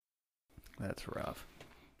That's rough.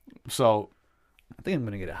 So, I think I'm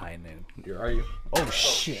going to get a high noon. are you? Oh,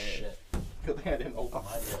 shit. Good thing I didn't open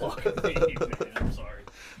mine. I'm sorry.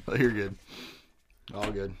 Oh, you're good.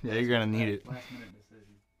 All good. Yeah, you're going to need it. Last minute decision.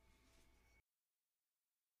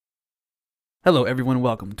 Hello, everyone.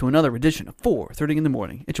 Welcome to another edition of 4:30 in the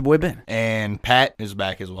morning. It's your boy, Ben. And Pat is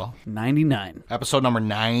back as well. 99. Episode number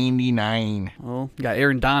 99. Well, got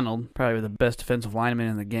Aaron Donald, probably the best defensive lineman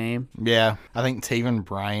in the game. Yeah, I think Taven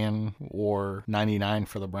Bryan wore 99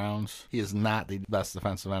 for the Browns. He is not the best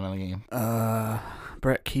defensive end in the game.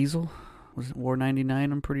 Brett Kiesel wore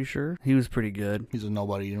 99, I'm pretty sure. He was pretty good. He's a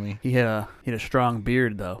nobody to me. He had a strong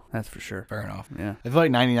beard, though. That's for sure. Fair enough. Yeah. I feel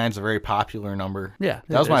like 99 is a very popular number. Yeah.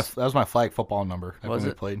 That was my flag football number Was when we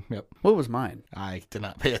it? played. Yep. What was mine? I did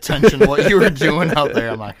not pay attention to what you were doing out there.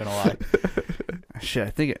 I'm not gonna lie.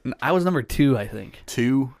 Shit, I was number 2, I think.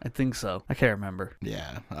 2. I think so. I can't remember.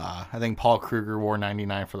 Yeah. I think Paul Kruger wore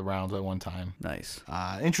 99 for the Browns at one time. Nice.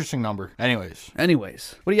 Interesting number. Anyways,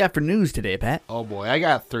 what do you have for news today, Pat? oh boy, I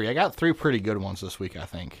got 3. I got 3 pretty good ones this week, I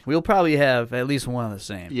think. We'll probably have at least one of the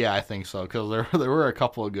same. Yeah, I think so, because there were a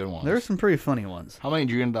couple of good ones. There were some pretty funny ones. How many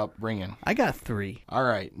did you end up bringing? I got 3. All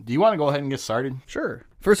right. Do you want to go ahead and get started? Sure.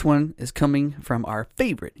 First one is coming from our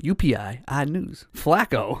favorite UPI Odd News.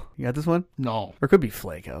 Flacco. You got this one? No. Or it could be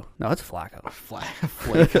Flaco. No, it's Flacco.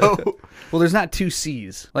 Flaco. Well, there's not 2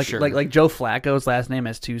 C's. Sure. Like Joe Flacco's last name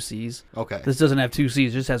has 2 C's. Okay. This doesn't have 2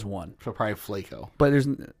 C's, it just has 1. So probably Flaco. But there's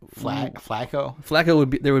Flacco? Flacco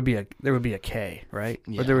would be there would be a K, right?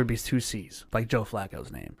 Yeah. Or there would be 2 C's, like Joe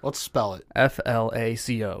Flacco's name. Let's spell it.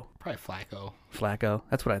 Flaco. Probably Flacco. Flacco.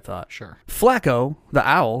 That's what I thought. Sure. Flacco, the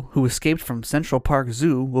owl who escaped from Central Park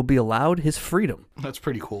Zoo, will be allowed his freedom. That's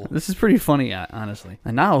pretty cool. This is pretty funny, honestly.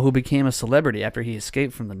 An owl who became a celebrity after he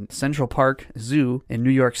escaped from the Central Park Zoo in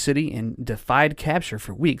New York City and defied capture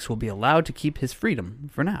for weeks will be allowed to keep his freedom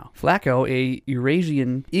for now. Flacco, a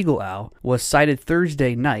Eurasian eagle owl, was sighted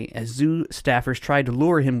Thursday night as zoo staffers tried to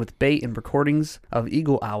lure him with bait and recordings of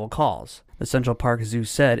eagle owl calls, the Central Park Zoo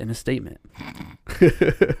said in a statement.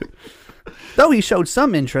 Though he showed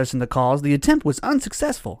some interest in the calls, the attempt was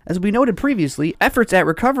unsuccessful. As we noted previously, efforts at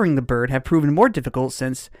recovering the bird have proven more difficult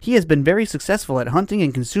since he has been very successful at hunting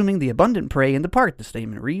and consuming the abundant prey in the park, the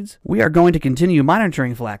statement reads. We are going to continue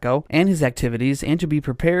monitoring Flacco and his activities and to be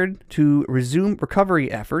prepared to resume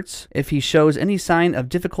recovery efforts if he shows any sign of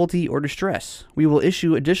difficulty or distress. We will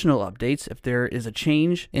issue additional updates if there is a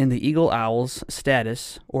change in the eagle owl's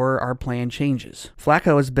status or our plan changes.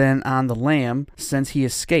 Flacco has been on the lam since he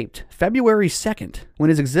escaped February 2nd, when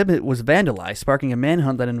his exhibit was vandalized, sparking a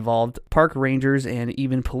manhunt that involved park rangers and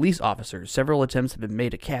even police officers. Several attempts have been made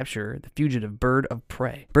to capture the fugitive bird of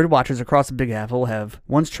prey. Bird watchers across the Big Apple have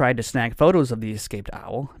once tried to snag photos of the escaped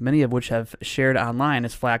owl, many of which have shared online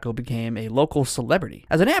as Flacco became a local celebrity.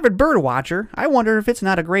 As an avid bird watcher, I wonder if it's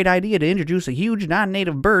not a great idea to introduce a huge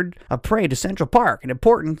non-native bird of prey to Central Park, an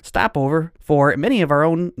important stopover for many of our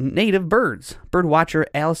own native birds. Bird watcher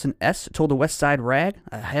Allison S. told the West Side Rag,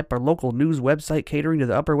 a hip local news website catering to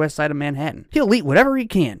the Upper West Side of Manhattan. He'll eat whatever he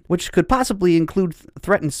can, which could possibly include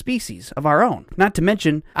threatened species of our own, not to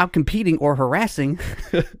mention outcompeting or harassing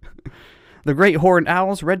the great horned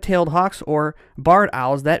owls, red-tailed hawks, or barred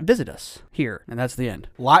owls that visit us here. And that's the end.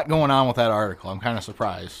 A lot going on with that article. I'm kind of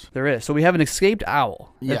surprised. There is. So we have an escaped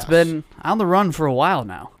owl that's Yes. been on the run for a while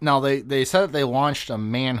now. Now, they said that they launched a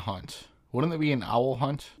manhunt. Wouldn't it be an owl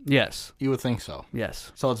hunt? Yes. You would think so.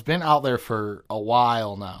 Yes. So it's been out there for a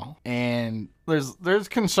while now, and there's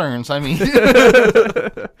concerns. I mean,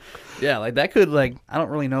 Yeah, like that could, I don't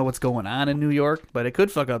really know what's going on in New York, but it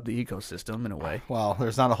could fuck up the ecosystem in a way. well,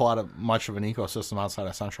 there's not a whole lot of much of an ecosystem outside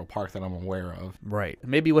of Central Park that I'm aware of. Right.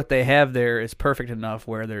 Maybe what they have there is perfect enough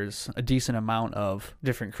where there's a decent amount of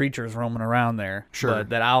different creatures roaming around there. Sure. But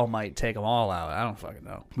that owl might take them all out. I don't fucking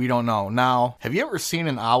know. We don't know. Now, have you ever seen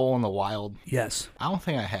an owl in the wild? Yes. I don't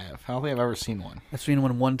think I have. I don't think I've ever seen one. I've seen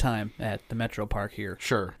one time at the Metro Park here.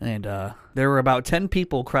 Sure. And there were about 10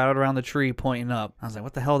 people crowded around the tree pointing up. I was like,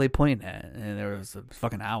 what the hell are they pointing at? And there was a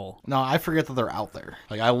fucking owl. No, I forget that they're out there.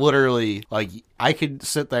 I literally, I could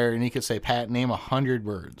sit there and he could say, Pat, name 100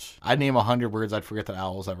 birds. I'd name 100 birds. I'd forget that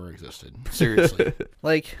owls ever existed. Seriously.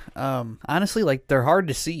 Honestly, they're hard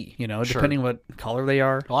to see, Sure. depending what color they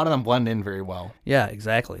are. A lot of them blend in very well. Yeah,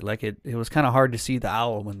 exactly. It was kind of hard to see the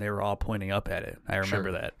owl when they were all pointing up at it. I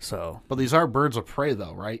remember that. So, But these are birds of prey,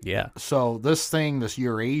 though, right? yeah. So this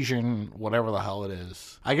Eurasian, whatever the hell it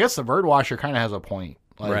is, I guess the bird watcher kind of has a point.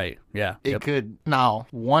 Right. Yeah. It could. Now,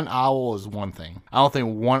 one owl is one thing. I don't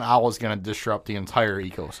think one owl is going to disrupt the entire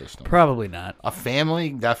ecosystem. Probably not. A family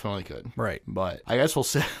definitely could. Right. But I guess we'll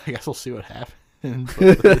see. I guess we'll see what happens. We'll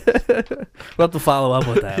have to follow up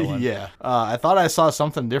with that one. Yeah. I thought I saw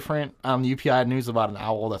something different on the UPI news about an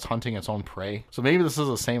owl that's hunting its own prey. So maybe this is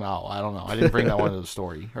the same owl. I don't know. I didn't bring that one to the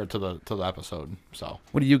story or to the episode. So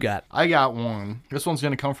What do you got? I got one. This one's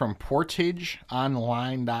going to come from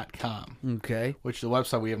portageonline.com. Okay. Which is a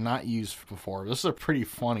website we have not used before. This is a pretty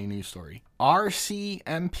funny news story.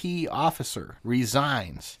 RCMP officer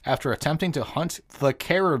resigns after attempting to hunt the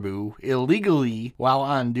caribou illegally while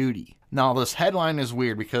on duty. Now, this headline is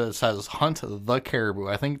weird because it says hunt the caribou.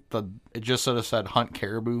 I think it just sort of said hunt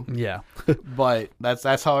caribou. Yeah. But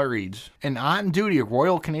that's how it reads. An on-duty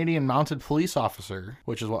Royal Canadian Mounted Police officer,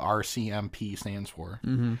 which is what RCMP stands for,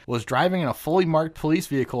 was driving in a fully marked police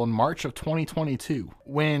vehicle in March of 2022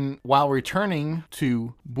 while returning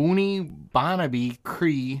to Booney Bonaby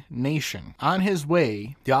Cree Nation. On his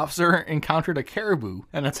way, the officer encountered a caribou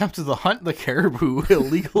and attempted to hunt the caribou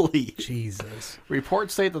illegally. Jesus.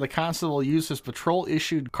 Reports state that the constable used his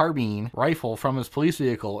patrol-issued carbine rifle from his police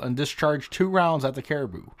vehicle and discharged 2 rounds at the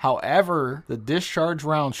caribou. However, the discharged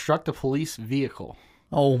round struck the police vehicle.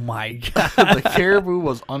 Oh my God. The caribou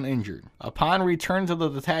was uninjured. Upon return to the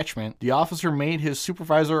detachment, the officer made his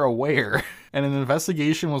supervisor aware, and an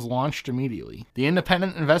investigation was launched immediately. The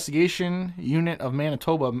Independent Investigation Unit of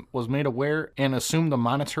Manitoba was made aware and assumed a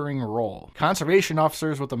monitoring role. Conservation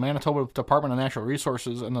officers with the Manitoba Department of Natural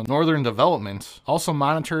Resources and the Northern Development also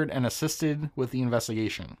monitored and assisted with the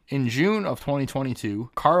investigation. In June of 2022,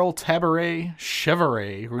 Carl Tabaret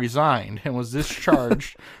Chevrolet resigned and was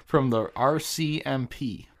discharged from the RCMP.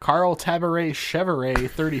 Carl Tabaret Chevrolet,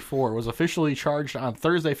 34, was officially charged on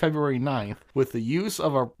Thursday, February 9th with the use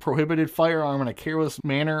of a prohibited firearm in a careless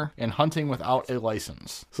manner and hunting without a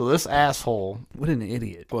license. So this asshole, What an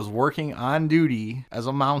idiot. was working on duty as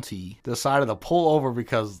a Mountie, decided to pull over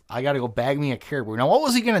because I got to go bag me a caribou. Now, what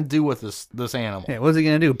was he going to do with this animal? Yeah, what's he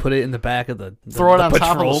going to do? Put it in the back of the Throw it the on top of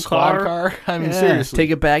patrol a squad car? I mean, Yeah, seriously. Take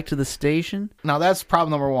it back to the station? Now, that's problem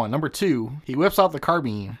number 1. Number 2, he whips out the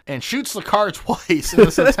carbine and shoots the car twice in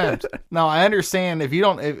this attempt. Now, I understand if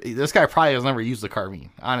this guy probably has never used the carbine,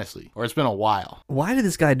 honestly, or it's been a while. Why did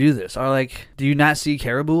this guy do this? Or do you not see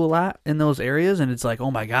caribou a lot in those areas? And it's like, oh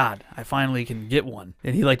my God, I finally can get one.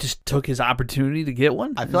 And he just took his opportunity to get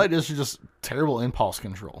one? I feel like this is just terrible impulse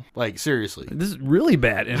control. Seriously. This is really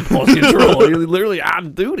bad impulse control. You're literally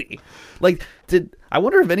on duty. I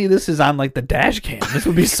wonder if any of this is on the dash cam. This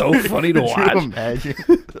would be so funny to Could watch. you imagine?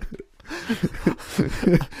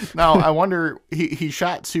 Now, I wonder, he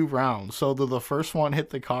shot 2 rounds. So did the first one hit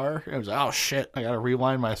the car? It was like, oh shit, I gotta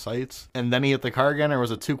rewind my sights. And then he hit the car again, or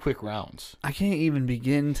was it 2 quick rounds? I can't even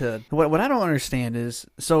begin to. What I don't understand is,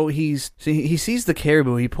 so he sees the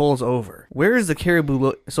caribou, he pulls over. Where is the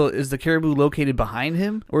caribou? So is the caribou located behind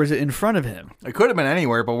him, or is it in front of him? It could have been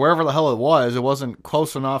anywhere, but wherever the hell it wasn't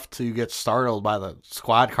close enough to get startled by the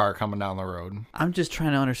squad car coming down the road. I'm just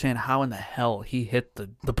trying to understand how in the hell he hit the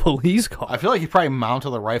police car. I feel like he probably mounted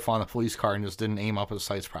the rifle on the police car and just didn't aim up his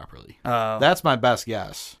sights properly. Oh. That's my best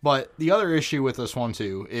guess. But the other issue with this one,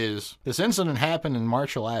 too, is this incident happened in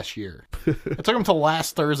March of last year. It took him till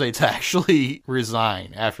last Thursday to actually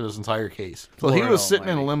resign after this entire case. So he was sitting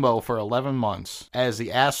in limbo for 11 months as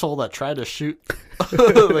the asshole that tried to shoot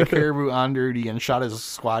the caribou on duty and shot his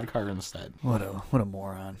squad car instead. What a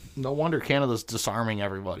moron. No wonder Canada's disarming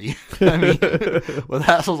everybody. I mean, with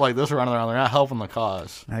assholes like this running around, they're not helping the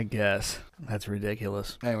cause. I guess. That's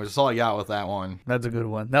ridiculous. Anyways, that's all I got with that one. That's a good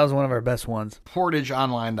one. That was one of our best ones.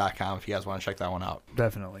 PortageOnline.com if you guys want to check that one out.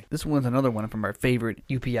 Definitely. This one's another one from our favorite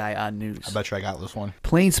UPI on news. I bet you I got this one.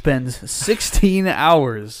 Plane spends 16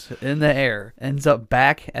 hours in the air, ends up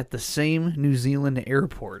back at the same New Zealand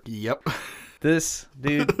airport. Yep. This,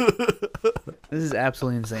 dude, this is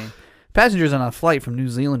absolutely insane. Passengers on a flight from New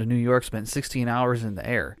Zealand to New York spent 16 hours in the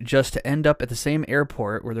air, just to end up at the same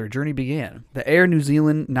airport where their journey began. The Air New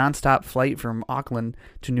Zealand nonstop flight from Auckland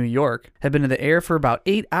to New York had been in the air for about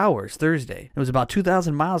 8 hours Thursday. It was about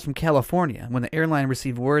 2,000 miles from California when the airline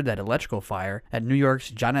received word that electrical fire at New York's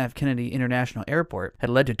John F. Kennedy International Airport had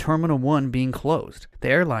led to Terminal 1 being closed. The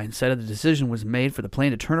airline said the decision was made for the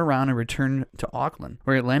plane to turn around and return to Auckland,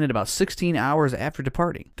 where it landed about 16 hours after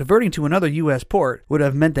departing. Diverting to another U.S. port would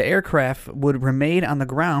have meant the aircraft would remain on the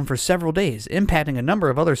ground for several days, impacting a number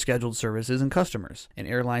of other scheduled services and customers, an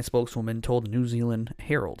airline spokeswoman told the New Zealand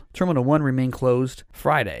Herald. Terminal 1 remained closed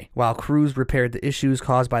Friday, while crews repaired the issues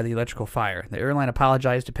caused by the electrical fire. The airline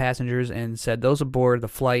apologized to passengers and said those aboard the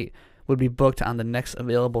flight would be booked on the next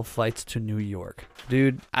available flights to New York.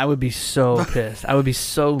 Dude, I would be so pissed. I would be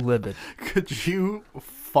so livid. Could you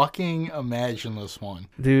fucking imagine this one?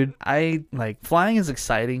 Dude, flying is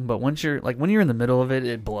exciting, but when you're in the middle of it,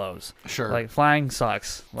 it blows. Sure. Flying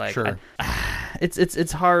sucks. Sure.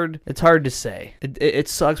 it's hard. It's hard to say. It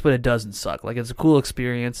sucks, but it doesn't suck. Like, it's a cool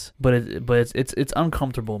experience, but it's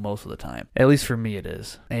uncomfortable most of the time. At least for me, it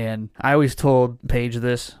is. And I always told Paige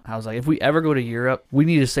this. I was like, if we ever go to Europe, we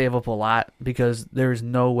need to save up a lot, because there's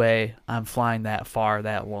no way I'm flying that far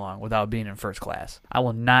that long without being in first class. I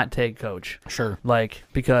will not take coach. Sure. Like,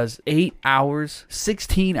 because 8 hours,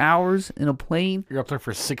 16 hours in a plane. You're up there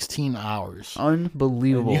for 16 hours.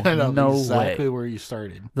 Unbelievable. You end up No exactly way. where you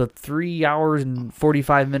started. The 3 hours and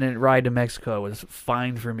 45-minute ride to Mexico was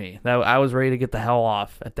fine for me. I was ready to get the hell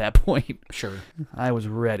off at that point. Sure. I was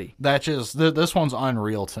ready. That just, this one's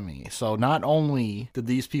unreal to me. So not only did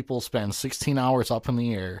these people spend 16 hours up in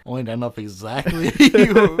the air, only to end up exactly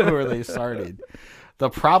where they started. The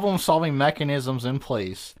problem-solving mechanisms in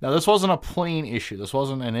place. Now, this wasn't a plane issue. This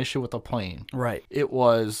wasn't an issue with the plane. Right. It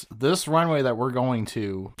was, this runway that we're going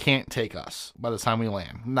to can't take us by the time we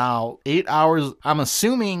land. Now, 8 hours, I'm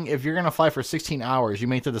assuming if you're going to fly for 16 hours, you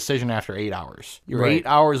make the decision after 8 hours. You're Right. 8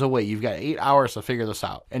 hours away. You've got 8 hours to figure this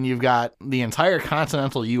out. And you've got the entire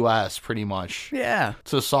continental U.S. pretty much Yeah.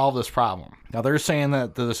 to solve this problem. Now, they're saying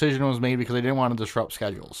that the decision was made because they didn't want to disrupt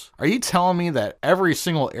schedules. Are you telling me that every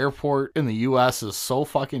single airport in the U.S. is so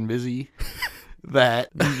fucking busy that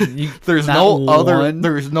there's no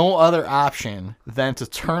other option than to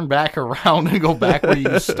turn back around and go back where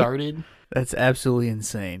you started? That's absolutely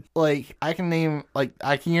insane. Like, I can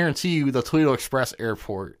guarantee you the Toledo Express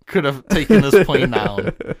Airport could have taken this plane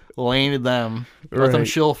down, landed them, let them Right.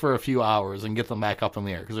 chill for a few hours, and get them back up in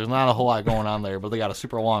the air, because there's not a whole lot going on there, but they got a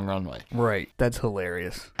super long runway. Right. That's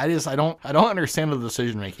hilarious. I don't understand the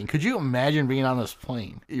decision making. Could you imagine being on this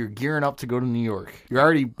plane? You're gearing up to go to New York. You're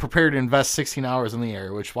already prepared to invest 16 hours in the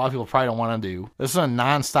air, which a lot of people probably don't want to do. This is a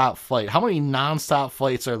nonstop flight. How many nonstop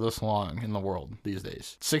flights are this long in the world these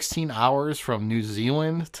days? 16 hours from New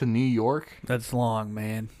Zealand to New York? That's long,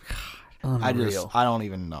 man. I Unreal. don't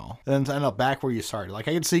even know. And then to end up back where you started. Like,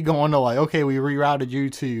 I could see going to, like, okay, we rerouted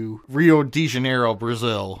you to Rio de Janeiro,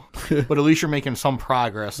 Brazil, but at least you're making some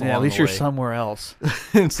progress along Yeah, at least the you're way. somewhere else.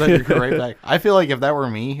 Instead you're going right back. I feel like if that were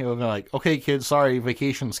me, it would be like, okay, kids, sorry,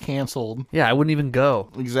 vacation's canceled. Yeah, I wouldn't even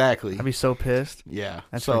go. Exactly. I'd be so pissed. Yeah.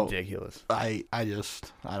 That's so ridiculous. I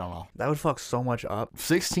don't know. That would fuck so much up.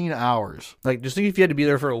 16 hours. Like, just think if you had to be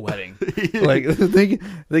there for a wedding. Like, think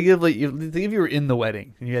if you were in the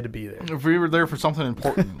wedding and you had to be there. If we were there for something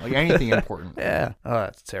important, like anything important. Yeah. Oh,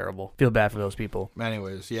 that's terrible. Feel bad for those people.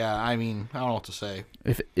 Anyways, yeah, I mean, I don't know what to say.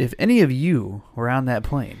 If any of you were on that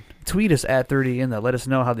plane, tweet us at 30in that. Let us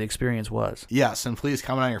know how the experience was. Yes, and please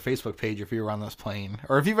comment on your Facebook page if you were on this plane,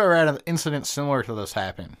 or if you've ever had an incident similar to this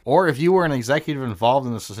happen, or if you were an executive involved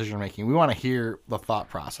in this decision making. We want to hear the thought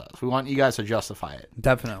process. We want you guys to justify it,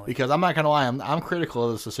 Definitely. because I'm not gonna lie, I'm critical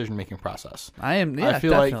of this decision making process. I am. Yeah, I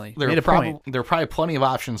feel definitely. like there Made are a point. probably plenty of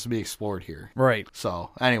options to be explored here. Right. So,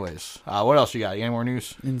 anyways, what else you got? Any more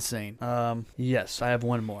news? Insane. Yes, I have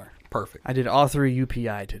one more. Perfect. I did all three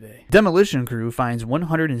UPI today. Demolition crew finds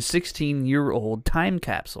 116-year-old time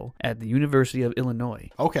capsule at the University of Illinois.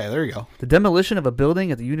 Okay, there you go. The demolition of a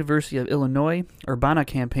building at the University of Illinois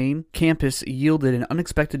Urbana-Champaign campus yielded an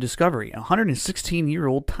unexpected discovery, a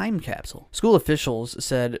 116-year-old time capsule. School officials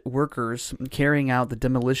said workers carrying out the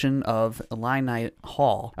demolition of Illini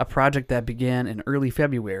Hall, a project that began in early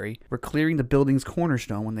February, were clearing the building's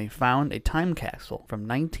cornerstone when they found a time capsule from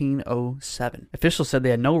 1907. Officials said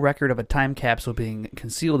they had no record of a time capsule being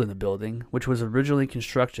concealed in the building, which was originally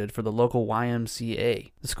constructed for the local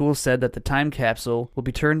YMCA. The school said that the time capsule will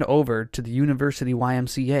be turned over to the University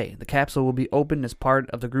YMCA. The capsule will be opened as part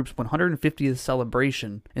of the group's 150th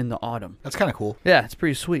celebration in the autumn. That's kind of cool. Yeah, it's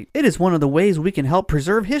pretty sweet. It is one of the ways we can help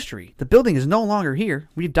preserve history. The building is no longer here.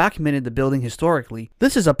 We've documented the building historically.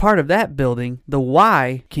 This is a part of that building the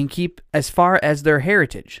Y can keep as far as their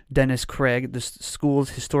heritage. Dennis Craig, the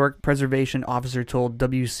school's historic preservation officer, told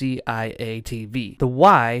WCIA-TV. The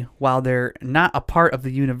Y, while they're not a part of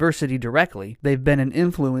the university directly, they've been an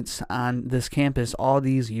influence on this campus all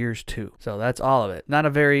these years too. So that's all of it. I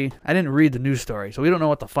didn't read the news story, so we don't know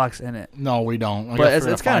what the fuck's in it. No, we don't. But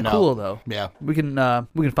it's kind of cool though. Yeah. We can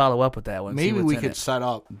follow up with that one. Maybe we could set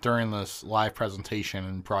up during this live presentation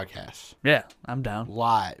and broadcast. Yeah, I'm down.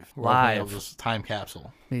 Live. Live. This time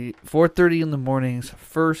capsule. The 4:30 in the morning's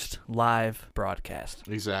first live broadcast.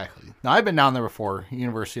 Exactly. Now, I've been down there before,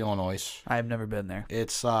 University of Illinois. I have never been there.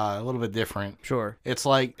 It's a little bit different. Sure. It's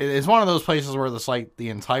like, it's one of those places where it's like the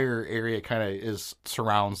entire area kind of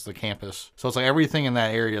surrounds the campus. So it's like everything in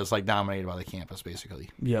that area is like dominated by the campus, basically.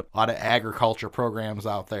 Yep. A lot of agriculture programs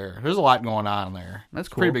out there. There's a lot going on there. That's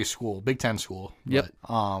It's a cool. pretty big school, Big Ten school. Yep.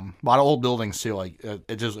 But, a lot of old buildings too. Like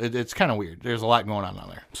it's kind of weird. There's a lot going on down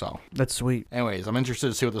there. So, That's sweet. anyways, I'm interested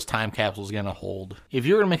to see what this time capsule is going to hold. If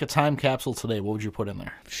you were to make a time capsule today, what would you put in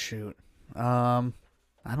there? Shoot.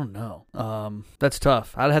 I don't know. That's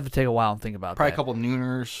tough. I'd have to take a while and think about Probably that. a couple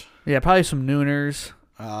nooners. Yeah, probably some nooners.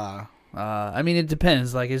 Uh, It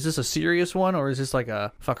depends. Like, is this a serious one or is this like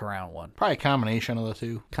a fuck around one? Probably a combination of the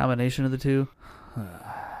two. Combination of the two?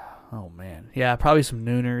 Oh, man. Yeah, probably some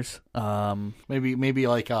nooners. Maybe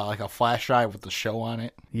like a flash drive with the show on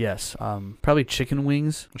it. Yes. Probably chicken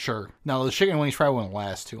wings. Sure. Now, the chicken wings probably wouldn't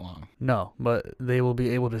last too long. No, but they will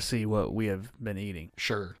be able to see what we have been eating.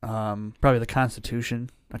 Sure. Probably the Constitution.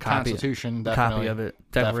 A copy Definitely. of it.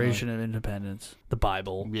 Declaration of Independence. The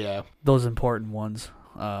Bible. Yeah. Those important ones.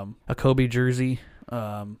 A Kobe jersey.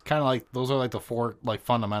 Kind of like, those are like the four like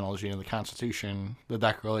fundamentals, the Constitution, the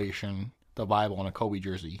Declaration, the Bible, and a Kobe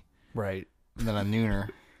jersey. Right. And then a nooner.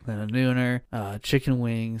 Then a nooner, chicken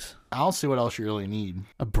wings, I don't see what else you really need.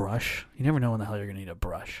 a brush. You never know when the hell you're gonna need a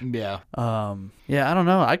brush. Yeah. Yeah, I don't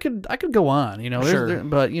know. I could go on, Sure.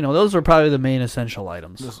 but those are probably the main essential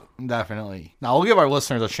items. Definitely. Now, we'll give our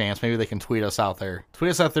listeners a chance. Maybe they can tweet us out there.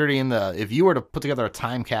 Tweet us at 30 if you were to put together a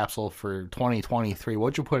time capsule for 2023,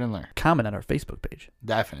 what'd you put in there? Comment on our Facebook page.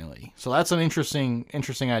 Definitely. So that's an interesting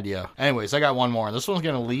idea. Anyways, I got one more. This one's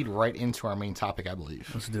going to lead right into our main topic, I believe.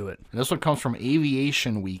 Let's do it. And this one comes from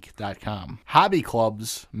aviationweek.com. Hobby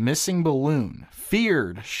Club's missing balloon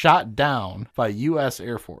feared shot down by U.S.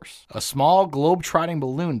 Air Force. A small globe-trotting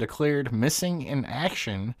balloon declared missing in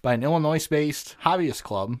action by an Illinois-based hobbyist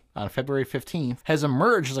club on February 15th has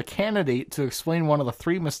emerged as a candidate to explain one of the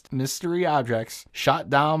three mystery objects shot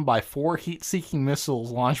down by 4 heat-seeking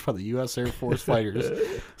missiles launched by the U.S. Air Force fighters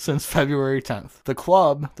since February 10th. The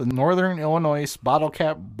club, the Northern Illinois Bottle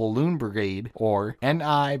Cap Balloon Brigade, or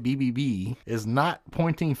NIBBB, is not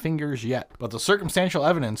pointing fingers yet, but the circumstantial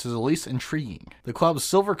evidence is at least intriguing. The club's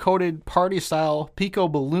silver-coated party-style Pico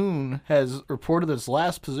balloon has reported its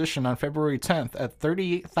last position on February 10th at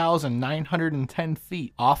 38,910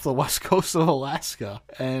 feet off the west coast of Alaska,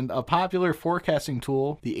 and a popular forecasting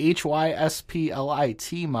tool, the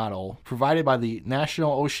HYSPLIT model, provided by the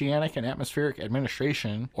National Oceanic and Atmospheric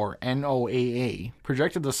Administration, or NOAA,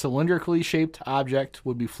 projected the cylindrically shaped object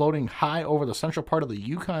would be floating high over the central part of the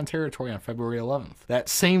Yukon Territory on February 11th. That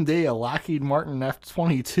same day, a Lockheed Martin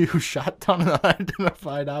F-22 shot down an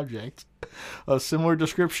unidentified object of similar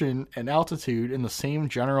description and altitude in the same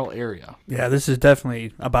general area. Yeah, this is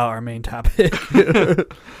definitely about our main topic.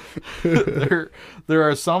 There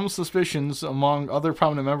are some suspicions among other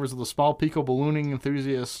prominent members of the small Pico ballooning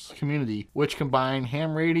enthusiast community, which combine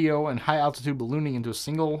ham radio and high-altitude ballooning into a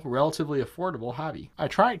single, relatively affordable hobby. I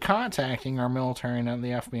tried contacting our military and the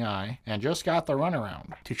FBI, and just got the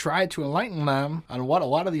runaround to try to enlighten them on what a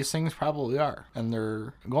lot of these things probably are, and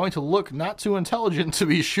they're going to look not too intelligent to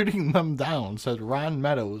be shooting them down, said Ron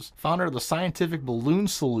Meadows, founder of the Scientific Balloon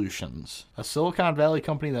Solutions, a Silicon Valley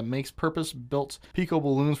company that makes purpose-built Pico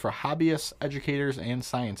balloons for hobbyists, educators, and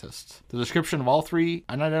scientists. The description of all three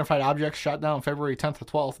unidentified objects shot down February 10th to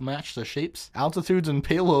 12th match the shapes, altitudes, and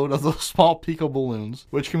payload of those small Pico balloons,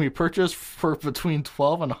 which can be purchased for between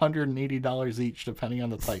 $12 and $180 each, depending on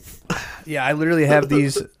the type. Yeah, I literally have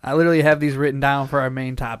these written down for our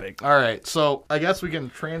main topic. All right, so I guess we can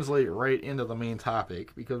translate right into the main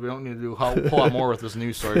topic because we don't need to do a whole lot more with this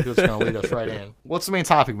news story because it's going to lead us right in. What's the main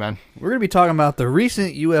topic, Ben? We're going to be talking about the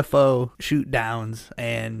recent UFO shoot downs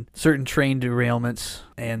and certain train derailments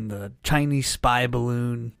and the Chinese spy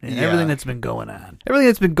balloon and everything that's been going on. Everything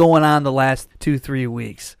that's been going on the last 2-3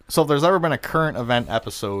 weeks. So if there's ever been a current event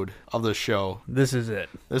episode of the show, this is it.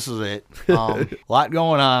 This is it. A lot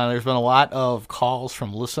going on. There's been a lot of calls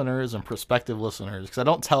from listeners and prospective listeners because I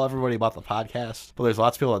don't tell everybody about the podcast, but there's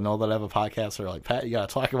lots of people that know that I have a podcast. They're like, Pat, you got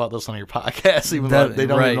to talk about this on your podcast, even though they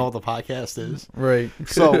don't even know what the podcast is. Right.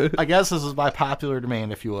 So I guess this is by popular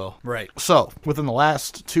demand, if you will. Right. So within the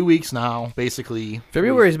last 2 weeks now, basically,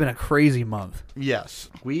 February's been a crazy month. Yes.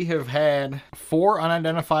 We have had one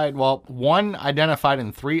identified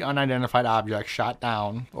and 3 unidentified objects shot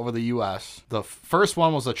down over the U.S. The first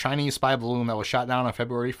one was a Chinese spy balloon that was shot down on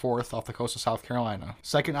February 4th off the coast of South Carolina.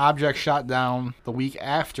 Second object shot down the week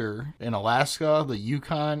after in Alaska, the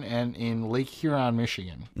Yukon, and in Lake Huron,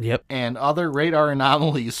 Michigan. Yep. And other radar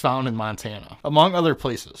anomalies found in Montana, among other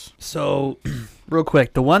places. So, real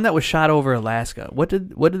quick, the one that was shot over Alaska, what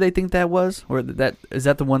did they think that was? Or is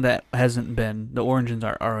that the one that hasn't been, the origins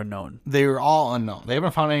are unknown? They were all unknown. They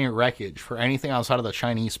haven't found any wreckage for anything outside of the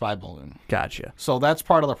Chinese spy balloon. Gotcha. So that's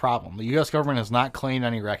part of the problem. The U.S. government has not claimed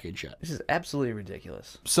any wreckage yet. This is absolutely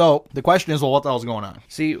ridiculous. So the question is, well, what the hell's going on?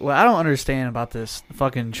 See, what I don't understand about this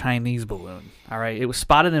fucking Chinese balloon, All right. It was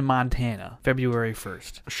spotted in Montana, February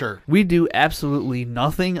 1st. Sure. We do absolutely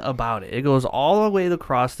nothing about it. It goes all the way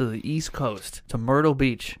across to the East Coast, to Myrtle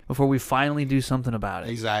Beach, before we finally do something about it.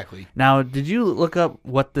 Exactly. Now, did you look up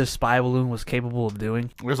what this spy balloon was capable of doing?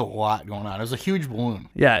 There's a lot going on. It was a huge balloon.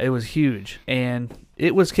 Yeah, it was huge. And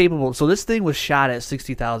it was capable. So this thing was shot at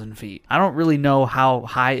 60,000 feet. I don't really know how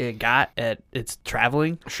high it got at its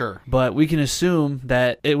traveling. Sure. But we can assume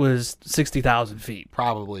that it was 60,000 feet.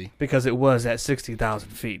 Probably. Because it was at 60,000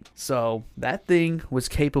 feet. So that thing was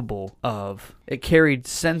capable of, it carried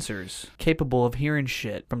sensors capable of hearing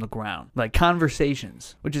shit from the ground. Like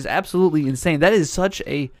conversations, which is absolutely insane. That is such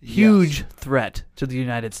a huge threat to the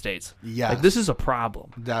United States. Yes. Like, this is a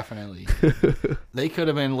problem. Definitely. They could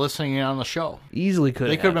have been listening in on the show. Easily could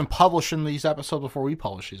They have. could have been publishing these episodes before we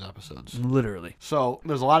publish these episodes. Literally. So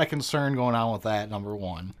there's a lot of concern going on with that, number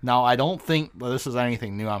one. Now, I don't think that this is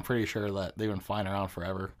anything new. I'm pretty sure that they've been flying around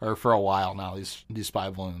forever, or for a while now, these spy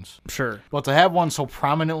balloons. Sure. But to have one so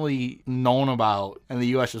prominently known about, and the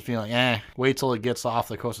U.S. just being like, wait till it gets off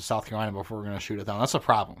the coast of South Carolina before we're going to shoot it down, that's a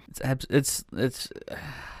problem.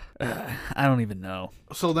 I don't even know.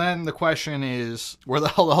 So then the question is, where the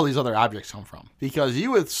hell do all these other objects come from? Because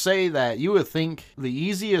you would think the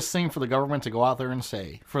easiest thing for the government to go out there and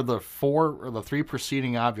say for the 4 or the 3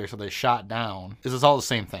 preceding objects that they shot down is it's all the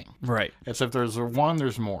same thing. Right. It's if there's one,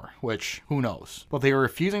 there's more, which who knows? But they were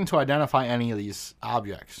refusing to identify any of these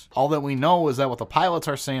objects. All that we know is that what the pilots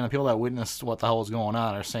are saying, the people that witnessed what the hell was going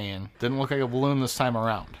on are saying, didn't look like a balloon this time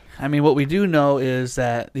around. I mean, what we do know is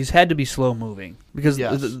that these had to be slow moving because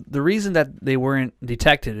the reason that they weren't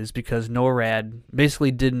detected is because NORAD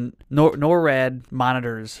basically NORAD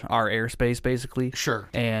monitors our airspace basically. Sure.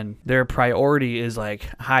 And their priority is like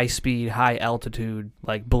high speed, high altitude,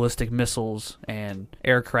 like ballistic missiles and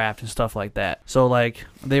aircraft and stuff like that. So like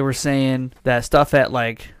they were saying that stuff at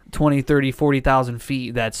like 20, 30, 40,000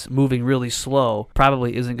 feet that's moving really slow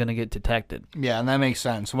probably isn't going to get detected. Yeah, and that makes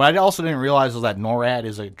sense. What I also didn't realize was that NORAD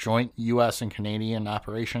is a joint U.S. and Canadian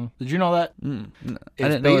operation. Did you know that?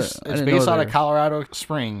 It's based out of Colorado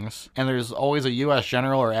Springs, and there's always a U.S.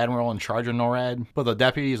 general or admiral in charge of NORAD, but the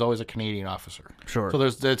deputy is always a Canadian officer. Sure. So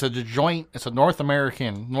it's a North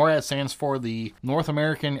American. NORAD stands for the North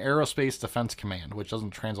American Aerospace Defense Command, which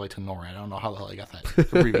doesn't translate to NORAD. I don't know how the hell I got that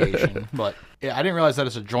abbreviation, but yeah, I didn't realize that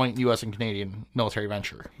it's a joint U.S. and Canadian military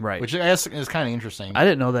venture. Right. Which I guess is kind of interesting. I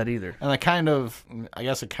didn't know that either. And I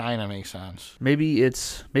guess it kind of makes sense. Maybe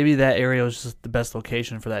that area was just the best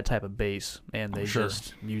location for that type of base, and they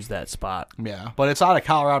just used that spot. Yeah, but it's out of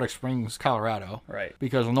Colorado Springs, Colorado. Right.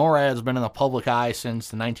 Because NORAD's been in the public eye since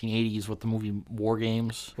the 1980s with the movie War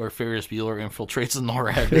Games, where Ferris Bueller infiltrates the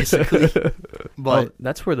NORAD, basically. But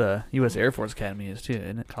that's where the U.S. Air Force Academy is, too,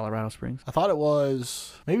 isn't it? Colorado Springs? I thought it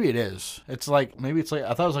was... Maybe it is. I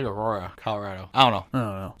thought it was like Aurora, Colorado. I don't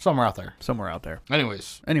know. Somewhere out there.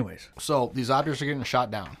 Anyways. So these objects are getting shot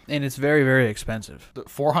down. And it's very, very expensive.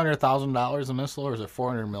 $400,000 a missile, or is it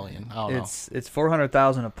 $400 million? I don't know. It's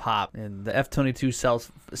 $400,000 a pop, and the F-22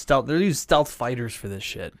 stealth. They use stealth fighters for this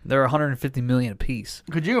shit. They're $150 million a piece.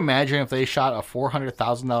 Could you imagine if they shot a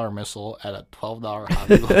 $400,000 missile at a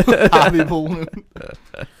 $12 hobby balloon?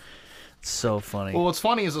 So funny. Well, what's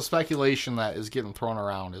funny is the speculation that is getting thrown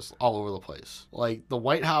around is all over the place. Like, the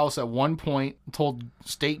White House at one point told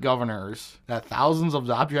state governors that thousands of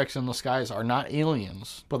objects in the skies are not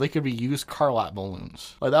aliens, but they could be used car lot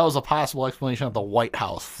balloons. Like, that was a possible explanation that the White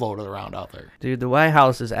House floated around out there. Dude, the White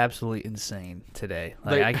House is absolutely insane today.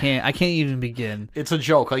 Like, I can't even begin. It's a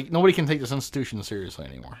joke. Like, nobody can take this institution seriously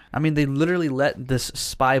anymore. I mean, they literally let this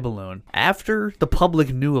spy balloon after the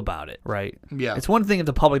public knew about it, right? Yeah. It's one thing if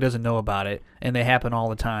the public doesn't know about it and they happen all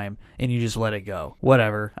the time and you just let it go.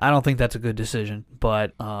 Whatever. I don't think that's a good decision,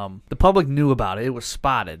 but the public knew about it. It was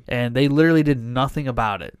spotted, and they literally did nothing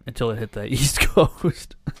about it until it hit the East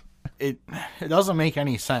Coast. It doesn't make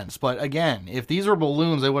any sense. But again, if these were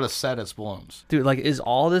balloons, they would have said it's balloons. Dude, like, is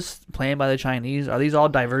all this planned by the Chinese? Are these all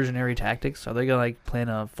diversionary tactics? Are they going to, like, plan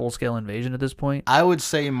a full-scale invasion at this point? I would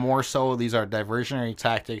say more so these are diversionary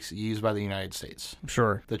tactics used by the United States.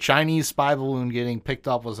 Sure. The Chinese spy balloon getting picked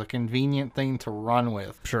up was a convenient thing to run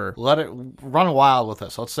with. Sure. Let it run wild with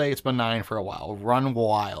it. So let's say it's benign for a while. Run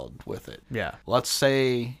wild with it. Yeah. Let's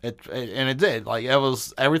say and it did. Like, it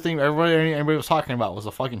was everything anybody was talking about was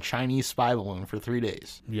a fucking Chinese Chinese spy balloon for 3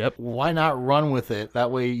 days. Yep. Why not run with it? That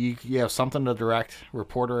way you have something to direct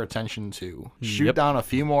reporter attention to. Shoot Yep. down a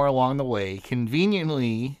few more along the way.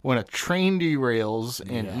 Conveniently, when a train derails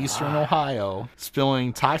in eastern Ohio,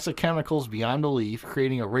 spilling toxic chemicals beyond belief,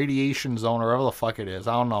 creating a radiation zone or whatever the fuck it is.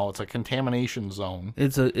 I don't know. It's a contamination zone.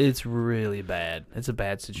 It's really bad. It's a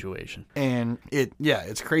bad situation. And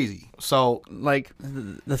it's crazy. So, Like,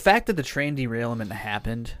 the fact that the train derailment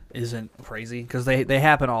happened isn't crazy, because they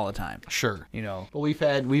happen all the time. sure. You know, But we've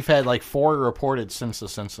had like 4 reported since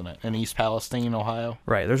this incident in East Palestine, Ohio.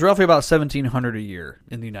 right? There's roughly about 1,700 a year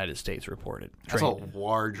in the United States reported. That's a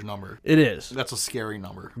large number. It is. That's a scary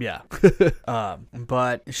number. Yeah.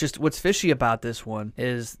 But it's just, what's fishy about this one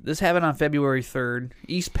is this happened on February 3rd,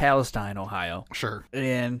 East Palestine, Ohio. Sure.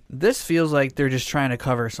 And this feels like they're just trying to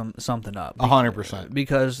cover something up. 100%.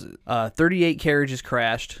 Because 38 carriages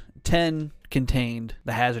crashed, 10 contained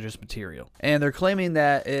the hazardous material. And they're claiming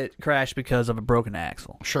that it crashed because of a broken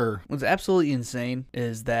axle. Sure. What's absolutely insane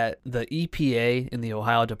is that the EPA in the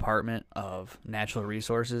Ohio Department of Natural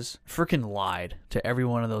Resources freaking lied to every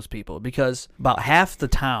one of those people, because about half the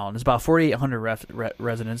town, it's about 4,800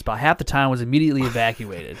 residents, about half the town was immediately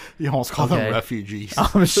evacuated. You almost call them refugees.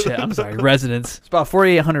 Oh, shit. I'm sorry. Residents. It's about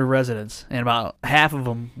 4,800 residents, and about half of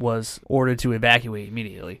them was ordered to evacuate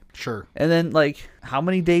immediately. Sure. And then, like, how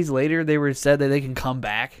many days later they were said that they can come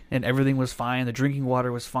back and everything was fine. The drinking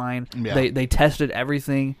water was fine. Yeah. They tested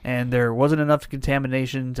everything, and there wasn't enough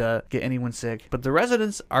contamination to get anyone sick. But the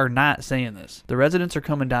residents are not saying this. The residents are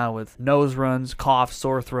coming down with nose runs, coughs,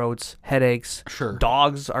 sore throats, headaches. Sure.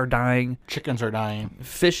 Dogs are dying. Chickens are dying.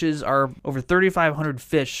 Fishes are over 3,500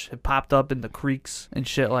 fish have popped up in the creeks and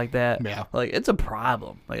shit like that. Yeah. Like, it's a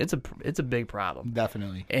problem. Like, it's a big problem.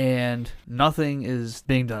 Definitely. And nothing is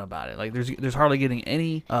being done about it. Like, there's hardly getting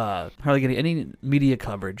any media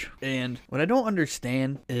coverage. And what I don't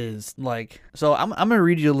understand is, like, so I'm gonna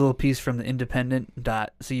read you a little piece from the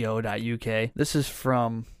independent.co.uk. This is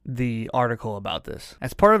from the article about this.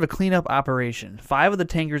 As part of a cleanup operation, 5 of the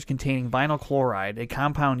tankers containing vinyl chloride, a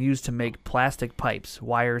compound used to make plastic pipes,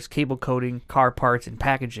 wires, cable coating, car parts, and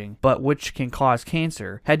packaging, but which can cause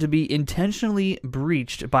cancer, had to be intentionally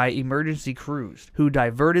breached by emergency crews, who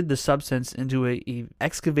diverted the substance into a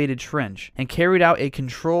excavated trench and carried out a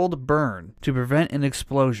controlled burn to prevent an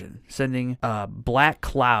explosion, sending black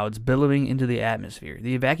clouds billowing into the atmosphere.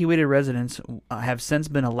 The evacuated residents have since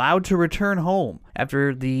been allowed to return home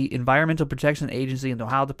after the Environmental Protection Agency and the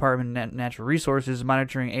Ohio Department of Natural Resources,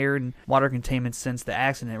 monitoring air and water containment since the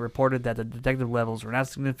accident, reported that the detected levels were not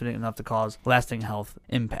significant enough to cause lasting health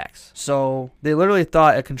impacts. So they literally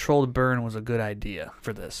thought a controlled burn was a good idea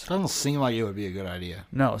for this. Doesn't seem like it would be a good idea.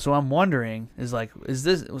 No, so I'm wondering, was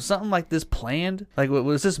something like this planned? Like,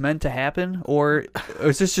 was this meant to happen? Or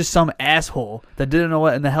is this just some asshole that didn't know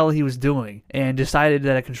what in the hell he was doing and decided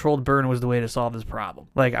that a controlled burn was the way to solve this problem?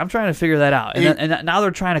 Like, I'm trying to figure that out. And now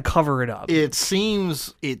they're trying to cover it up. It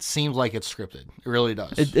seems like it's scripted. It really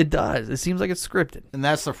does. It does. It seems like it's scripted. And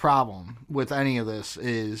that's the problem with any of this,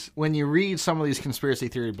 is when you read some of these conspiracy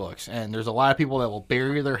theory books, and there's a lot of people that will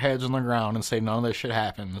bury their heads in the ground and say none of this shit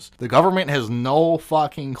happens. The government has no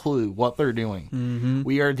fucking clue what they're doing. Mm-hmm.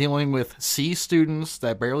 We are dealing with C students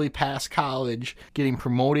that barely pass college, getting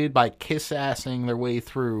promoted by kiss-assing their way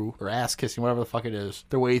through, or ass-kissing, whatever the fuck it is,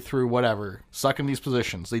 their way through whatever, sucking these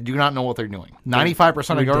positions. They do not know what they're doing.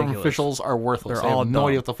 95% of government officials are worthless. They're they all have no dumb.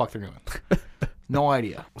 idea what the fuck they're doing. No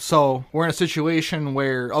idea. So we're in a situation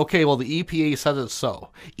where, okay, well, the EPA says it's so.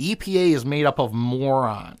 EPA is made up of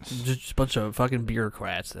morons. Just a bunch of fucking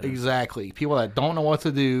bureaucrats. Exactly. People that don't know what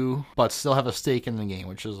to do, but still have a stake in the game,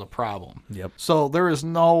 which is a problem. Yep. So there's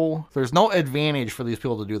no advantage for these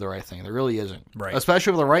people to do the right thing. There really isn't. Right.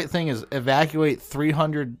 Especially if the right thing is evacuate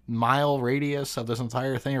 300-mile radius of this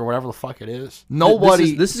entire thing, or whatever the fuck it is.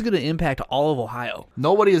 Nobody. This is going to impact all of Ohio.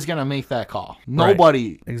 Nobody is going to make that call. Nobody.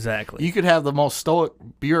 Right. Exactly. You could have the most stoic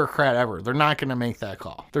bureaucrat ever. They're not going to make that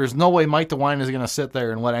call. There's no way Mike DeWine is going to sit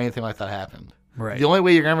there and let anything like that happen. Right. The only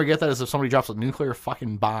way you're going to ever get that is if somebody drops a nuclear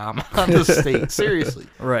fucking bomb on the state. Seriously.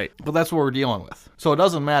 Right. But that's what we're dealing with. So it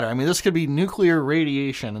doesn't matter. I mean, this could be nuclear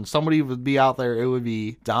radiation, and somebody would be out there, it would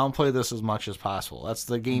be downplay this as much as possible. That's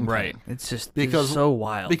the game plan. Right. It's just it's so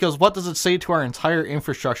wild. Because what does it say to our entire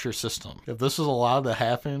infrastructure system? If this is allowed to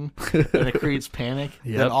happen and it creates panic,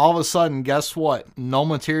 then all of a sudden, guess what? No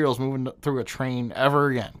materials moving through a train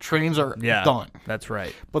ever again. Trains are done. That's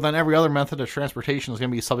right. But then every other method of transportation is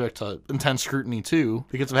going to be subject to intense scrutiny scrutiny too,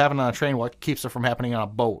 because if it happened on a train, what keeps it from happening on a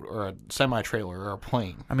boat or a semi-trailer or a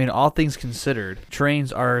plane? I mean, all things considered,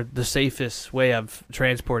 trains are the safest way of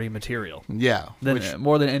transporting material. Yeah.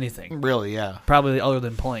 More than anything. Really, yeah. Probably other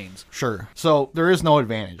than planes. Sure. So there is no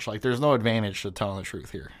advantage. Like, there's no advantage to telling the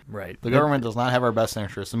truth here. Right. The government does not have our best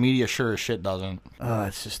interests. The media sure as shit doesn't.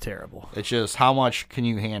 It's just terrible. It's just how much can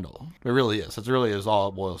you handle? It really is. It really is all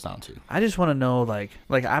it boils down to. I just want to know, like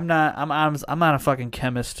I'm not a fucking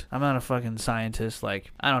chemist. I'm not a fucking scientist.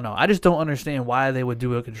 Like, I don't know. I just don't understand why they would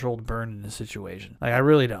do a controlled burn in this situation. Like, I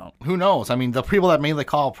really don't. Who knows? I mean, the people that made the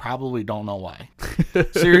call probably don't know why.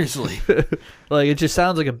 Seriously. Like, it just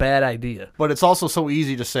sounds like a bad idea. But it's also so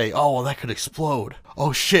easy to say, oh, well, that could explode.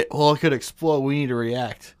 Oh, shit. Well, it could explode. We need to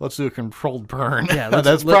react. Let's do a controlled burn. Yeah,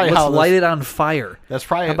 let's light it on fire. That's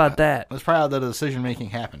probably How about that? That's probably how the decision-making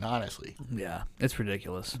happened, honestly. Yeah, it's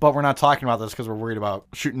ridiculous. But we're not talking about this because we're worried about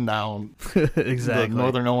shooting down exactly. the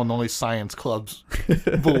Northern Illinois Science Club's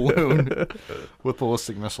balloon with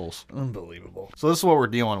ballistic missiles. Unbelievable. So this is what we're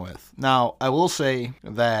dealing with. Now, I will say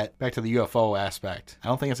that, back to the UFO aspect, I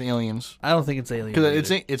don't think it's aliens. I don't think it's aliens.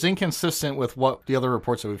 Because it's inconsistent with what the other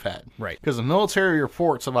reports that we've had. Right. Because the military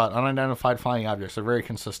reports about unidentified flying objects are very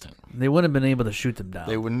consistent. They wouldn't have been able to shoot them down.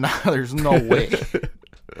 They would not. There's no way.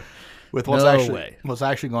 With what's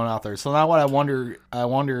actually going out there. So now what I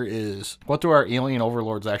wonder is, what do our alien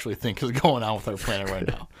overlords actually think is going on with our planet right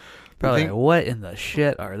now? Probably, what in the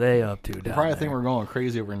shit are they up to down there? Probably think we're going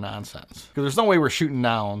crazy over nonsense. Because there's no way we're shooting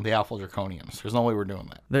down the Alpha Draconians. There's no way we're doing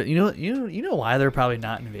that. You know why they're probably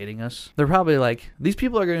not invading us? They're probably like, these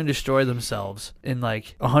people are going to destroy themselves in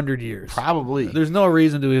like 100 years. Probably. There's no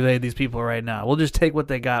reason to invade these people right now. We'll just take what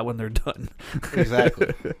they got when they're done.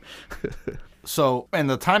 Exactly. So, and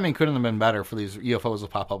the timing couldn't have been better for these UFOs to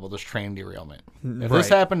pop up with this train derailment. If this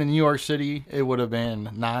happened in New York City, it would have been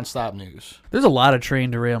nonstop news. There's a lot of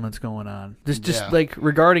train derailments going on. Just like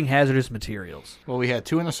regarding hazardous materials. Well, we had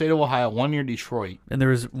 2 in the state of Ohio, 1 near Detroit. And there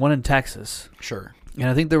was 1 in Texas. Sure. And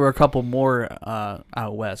I think there were a couple more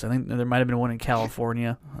out west. I think there might have been 1 in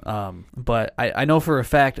California. But I know for a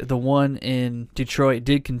fact the one in Detroit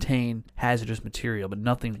did contain hazardous material, but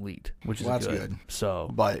nothing leaked, which is that's good. So,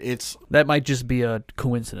 but that might just be a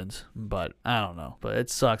coincidence, but I don't know. But it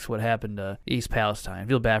sucks what happened to East Palestine. I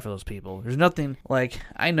feel bad for those people. There's nothing, like,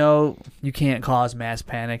 I know you can't cause mass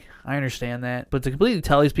panic. I understand that. But to completely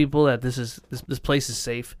tell these people that this place is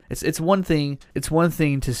safe, it's one thing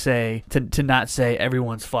to say, to not say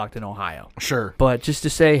everyone's fucked in Ohio. Sure. But just to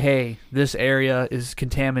say, hey, this area is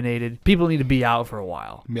contaminated, people need to be out for a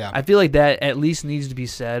while. Yeah. I feel like that at least needs to be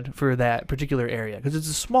said for that particular area, because it's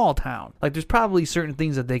a small town. Like, there's probably certain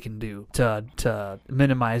things that they can do to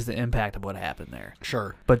minimize the impact of what happened there.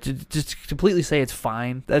 Sure. But to just completely say it's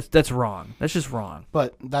fine, that's wrong. That's just wrong.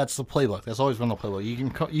 But that's the playbook. That's always been the playbook.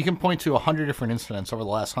 You can point to 100 different incidents over the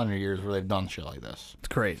last 100 years where they've done shit like this. It's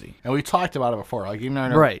crazy. And we talked about it before. Like, even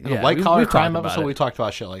in the white collar crime episode, we talked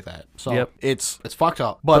about shit like that. So it's fucked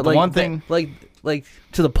up. But the like, one thing, like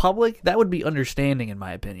to the public, that would be understanding, in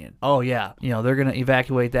my opinion. Oh yeah, they're gonna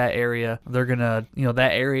evacuate that area. They're gonna,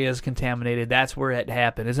 that area is contaminated. That's where it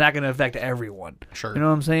happened. It's not gonna affect everyone. Sure. You know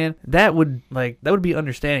what I'm saying? That would be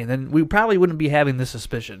understanding. Then we probably wouldn't be having this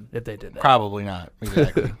suspicion if they did that. Probably not.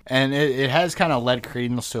 Exactly. And it has kind of led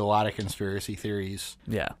credence to a lot of conspiracy theories.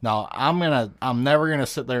 Yeah. Now I'm never gonna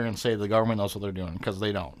sit there and say the government knows what they're doing, because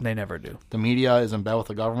they don't. They never do. The media is in bed with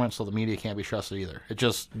the government, so the media can't be trusted either. It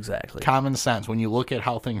just exactly common sense. When you look at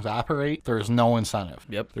how things operate, there's no incentive.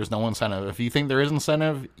 Yep. There's no incentive. If you think there is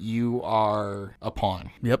incentive, you are a pawn.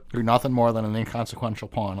 Yep. You're nothing more than an inconsequential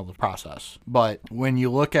pawn of the process. But when you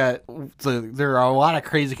look at there are a lot of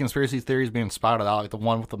crazy conspiracy theories being spouted out, like the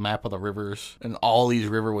one with the map of the rivers, and all these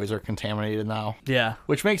riverways are contaminated now. Yeah.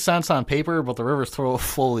 Which makes sense on paper, but the rivers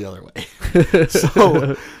flow the other way.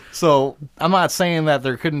 So I'm not saying that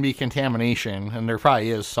there couldn't be contamination, and there probably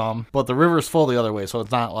is some, but the river's full the other way, so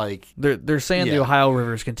it's not like... They're saying the Ohio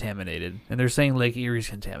River's contaminated, and they're saying Lake Erie's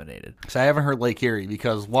contaminated. So I haven't heard Lake Erie,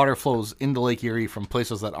 because water flows into Lake Erie from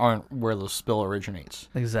places that aren't where the spill originates.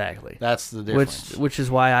 Exactly. That's the difference. Which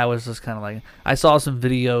is why I was just kind of like... I saw some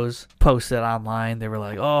videos posted online. They were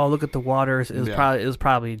like, oh, look at the water. It was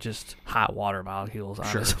probably just hot water molecules,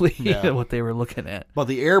 honestly, what they were looking at. But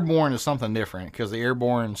the airborne is something different, because the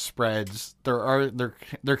airborne spreads.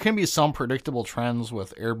 There can be some predictable trends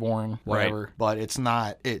with airborne, whatever, but it's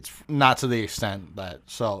not to the extent that.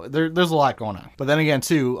 So there's a lot going on. But then again,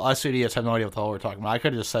 too, us idiots have no idea what the hell we're talking about. I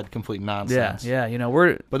could have just said complete nonsense. Yeah.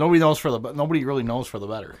 But nobody really knows for the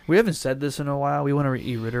better. We haven't said this in a while. We want to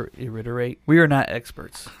reiterate. We are not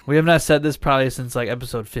experts. We have not said this probably since like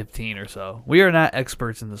episode 15 or so. We are not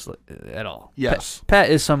experts in this at all. Yes. Pat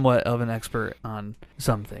is somewhat of an expert on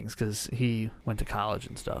some things because he went to college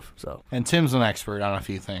and stuff. So. And Tim's an expert on a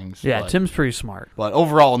few things. Yeah, Tim's pretty smart. But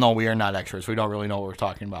overall, no, we are not experts. We don't really know what we're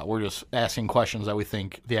talking about. We're just asking questions that we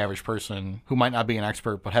think the average person who might not be an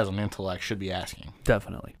expert but has an intellect should be asking.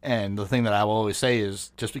 Definitely. And the thing that I will always say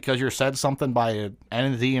is just because you're said something by an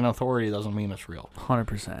entity and authority doesn't mean it's real.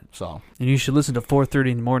 100%. So. And you should listen to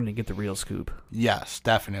 4:30 in the morning to get the real scoop. Yes,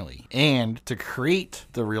 definitely. And to create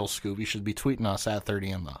the real scoop, you should be tweeting us at 30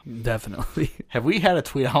 in the. Definitely. Have we had a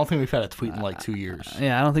tweet? I don't think we've had a tweet in like 2 years.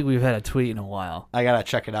 Yeah, I don't think we've had a tweet in a while. I gotta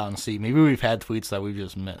check it out and see. Maybe we've had tweets that we've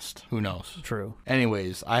just missed. Who knows? True.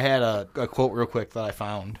 Anyways, I had a quote real quick that I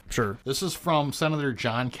found. Sure. This is from Senator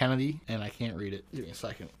John Kennedy, and I can't read it. Give me a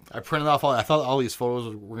second. I printed off I thought all these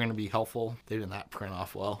photos were going to be helpful. They did not print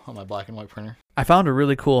off well on my black and white printer. I found a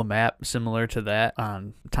really cool map similar to that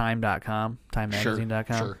on time.com,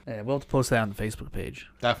 timemagazine.com. Sure. Yeah, we'll post that on the Facebook page.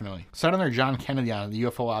 Definitely. Senator John Kennedy on the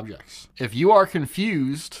UFO objects. If you are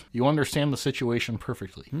confused, you understand the situation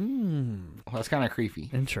perfectly. Well, that's kind of creepy.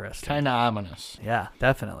 Interesting. Kind of ominous. Yeah,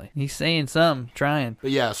 definitely. He's saying something, trying.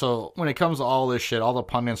 But yeah, so when it comes to all this shit, all the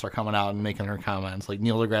pundits are coming out and making their comments. Like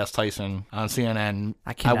Neil deGrasse Tyson on CNN.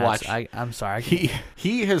 I'm sorry.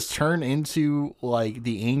 He has turned into like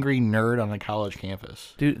the angry nerd on the college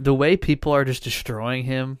campus. Dude, the way people are just destroying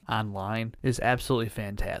him online is absolutely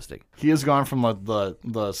fantastic. He has gone from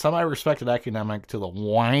the semi-respected academic to the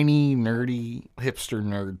whiny, nerdy, hipster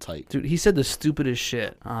nerd type. Dude, he said the stupidest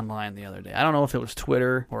shit online the other day. I don't know if it was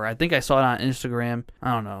Twitter or I think I saw it on Instagram.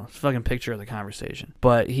 I don't know. It's a fucking picture of the conversation.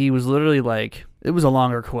 But he was literally like, it was a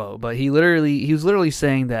longer quote, but he was literally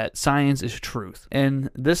saying that science is truth. And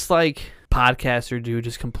this like podcaster dude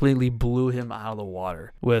just completely blew him out of the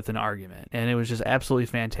water with an argument. And it was just absolutely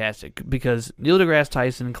fantastic because Neil deGrasse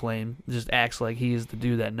Tyson just acts like he's the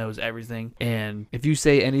dude that knows everything. And if you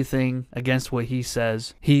say anything against what he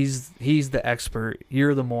says, he's the expert.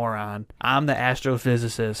 You're the moron. I'm the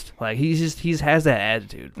astrophysicist. Like he has that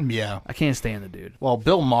attitude. Yeah. I can't stand the dude. Well,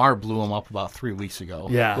 Bill Maher blew him up about 3 weeks ago.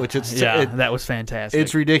 Yeah. That was fantastic.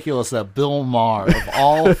 It's ridiculous that Bill Maher, of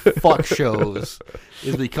all fuck shows,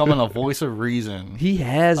 is becoming a voice of reason. He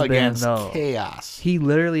has against been, though. Chaos. He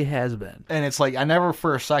literally has been. And it's like, I never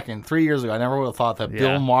for a second, 3 years ago, I never would have thought that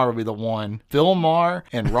Bill Maher would be the one. Bill Maher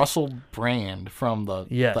and Russell Brand from the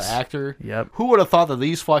actor. Yep. Who would have thought that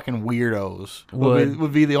these fucking weirdos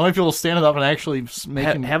would be the only people standing up and actually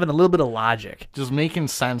having a little bit of logic. Just making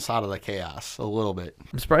sense out of the chaos a little bit.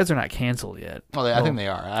 I'm surprised they're not canceled yet. I think they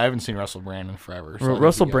are. I haven't seen Russell Brand in forever. So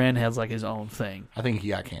Russell Brand has like his own thing. I think he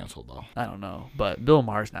got canceled, though. I don't know. But Bill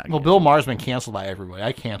Maher's not. Well, Bill Maher's been canceled by everybody.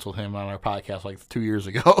 I canceled him on our podcast like 2 years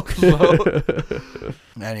ago. So.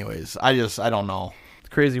 Anyways, I don't know. It's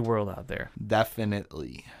a crazy world out there.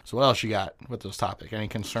 Definitely. So what else you got with this topic? Any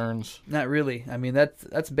concerns? Not really. I mean,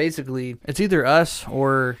 that's basically, it's either us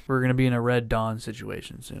or we're going to be in a Red Dawn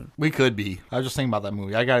situation soon. We could be. I was just thinking about that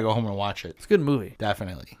movie. I got to go home and watch it. It's a good movie.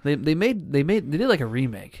 Definitely. They did like a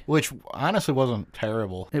remake. Which honestly wasn't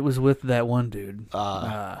terrible. It was with that one dude.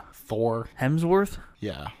 Thor. Hemsworth?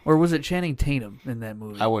 Yeah. Or was it Channing Tatum in that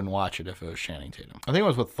movie? I wouldn't watch it if it was Channing Tatum. I think it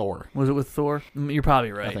was with Thor. Was it with Thor? You're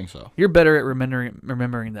probably right. I think so. You're better at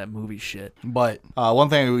remembering that movie shit. But one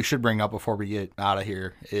thing we should bring up before we get out of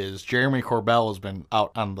here is Jeremy Corbell has been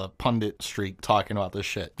out on the pundit streak talking about this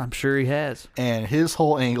shit. I'm sure he has. And his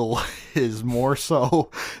whole angle is more so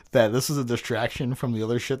that this is a distraction from the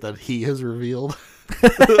other shit that he has revealed.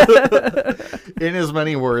 In as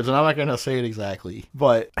many words, and I'm not going to say it exactly,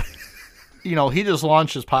 but you know, he just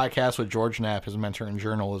launched his podcast with George Knapp, his mentor in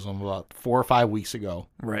journalism, about 4 or 5 weeks ago.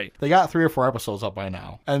 Right. They got 3 or 4 episodes up by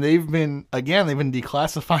now. And they've been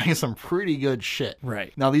declassifying some pretty good shit.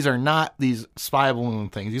 Right. Now, these are not these spy balloon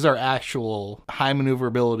things. These are actual high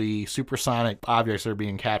maneuverability, supersonic objects that are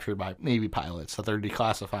being captured by Navy pilots that they're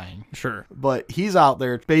declassifying. Sure. But he's out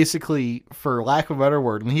there basically, for lack of a better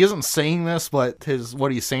word, and he isn't saying this, but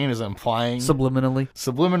what he's saying is implying. Subliminally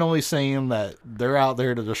Subliminally saying that they're out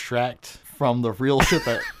there to distract from the real shit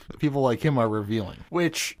people like him are revealing.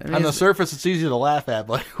 Which, I mean, on the surface, it's easy to laugh at,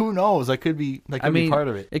 but who knows? That could be be part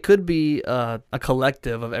of it. It could be a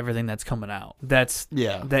collective of everything that's coming out. That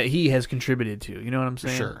he has contributed to. You know what I'm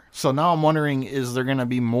saying? Sure. So now I'm wondering, is there going to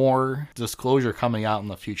be more disclosure coming out in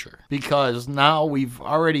the future? Because now we've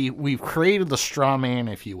created the straw man,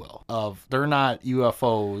 if you will, of they're not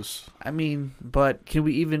UFOs. I mean, but can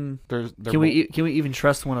we even can we even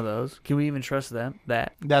trust one of those? Can we even trust them?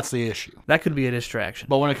 That's the issue. That could be a distraction.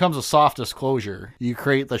 But when it comes to soft disclosure, you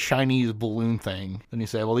create the Chinese balloon thing, and you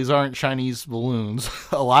say, well, these aren't Chinese balloons.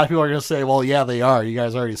 A lot of people are going to say, well, yeah, they are. You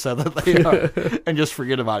guys already said that they are. And just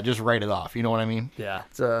forget about it. Just write it off. You know what I mean? Yeah.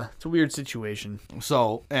 It's a weird situation.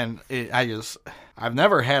 So, I've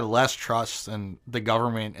never had less trust in the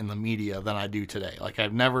government and the media than I do today. Like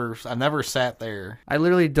I've never sat there. I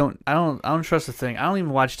literally don't trust a thing. I don't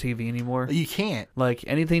even watch TV anymore. You can't. Like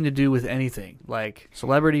anything to do with anything. Like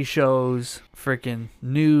celebrity shows, freaking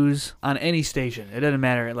news on any station. It doesn't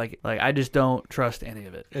matter. Like I just don't trust any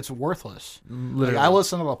of it. It's worthless. Literally. Like, I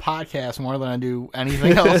listen to a podcast more than I do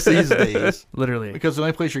anything else these days. Literally. Because the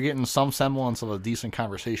only place you're getting some semblance of a decent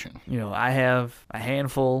conversation. You know, I have a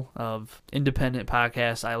handful of independent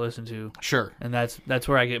podcasts I listen to. Sure. And that's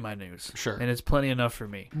where I get my news. Sure. And it's plenty enough for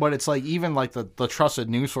me. But it's like even like the trusted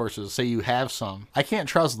news sources, say you have some. I can't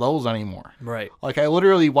trust those anymore. Right. Like I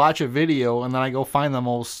literally watch a video and then I go find the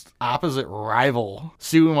most opposite rival,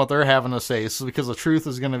 seeing what they're having to say. So because the truth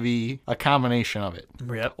is going to be a combination of it.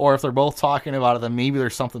 Yep. Or if they're both talking about it, then maybe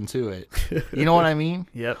there's something to it. You know what I mean?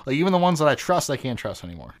 Yep. Like even the ones that I trust, I can't trust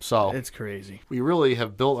anymore. So it's crazy. We really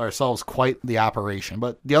have built ourselves quite the operation.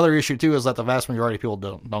 But the other issue too is that the vast majority of people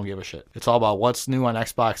don't give a shit. It's all about what's new on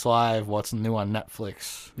Xbox Live, what's new on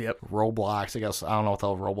Netflix. Yep. Roblox, I guess. I don't know what the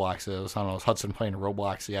hell Roblox is. I don't know. Is Hudson playing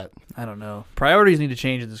Roblox yet? I don't know. Priorities need to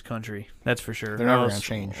change in this country. That's for sure. They're never going to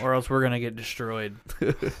change. Or else we're going to get destroyed.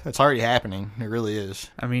 It's already happening. It really is.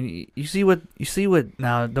 I mean, you see what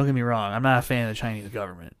now, don't get me wrong. I'm not a fan of the Chinese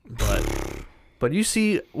government, but you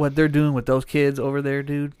see what they're doing with those kids over there,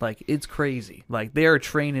 dude? Like, it's crazy. Like, they are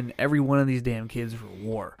training every one of these damn kids for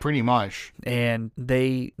war. Pretty much. And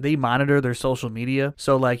they monitor their social media.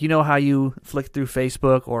 So, like, you know how you flick through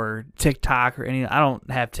Facebook or TikTok or any... I don't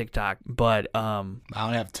have TikTok, but... I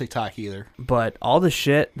don't have TikTok either. But all the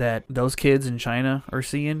shit that those kids in China are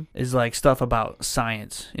seeing is, like, stuff about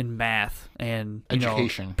science and math and,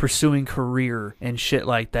 education, pursuing career and shit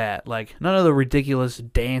like that. Like, none of the ridiculous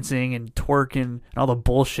dancing and twerking and all the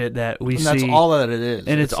bullshit that we see. And that's all that it is.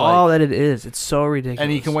 And it's all that it is. It's so ridiculous.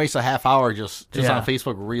 And you can waste a half hour just on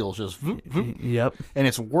Facebook Reels, just whoop, whoop. Yep. And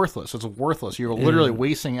it's worthless. It's worthless. You're literally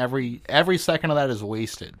wasting every second of that is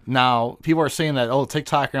wasted. Now, people are saying that,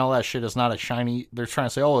 TikTok and all that shit is not a shiny. They're trying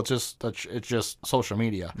to say, it's just social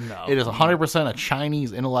media. No. It is 100% a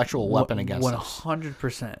Chinese intellectual weapon against us.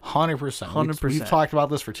 100%. 100%. We've talked about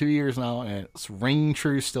this for 2 years now, and it's ringing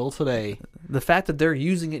true still today. The fact that they're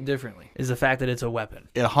using it differently is the fact that it's a weapon.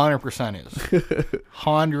 It 100% is.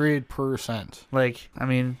 100%. Like, I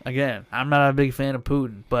mean, again, I'm not a big fan of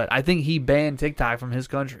Putin, but I think he banned TikTok from his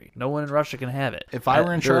country. No one in Russia can have it. If I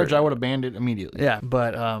were in charge, I would have banned it immediately. Yeah,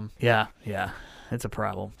 but, yeah. It's a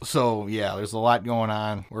problem. So, yeah, there's a lot going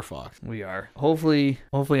on. We're fucked. We are. Hopefully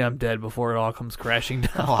I'm dead before it all comes crashing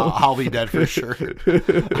down. I'll be dead for sure.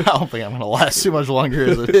 I don't think I'm going to last too much longer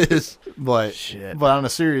as it is. But shit. But on a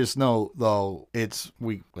serious note, though, it's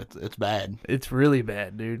bad. It's really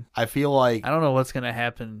bad, dude. I feel like... I don't know what's going to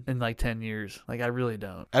happen in, 10 years. Like, I really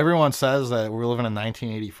don't. Everyone says that we're living in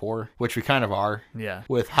 1984, which we kind of are. Yeah.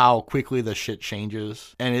 With how quickly the shit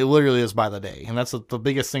changes. And it literally is by the day. And that's the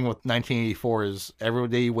biggest thing with 1984 is every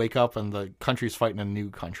day you wake up and the country's fighting a new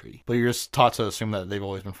country. But you're just taught to assume that they've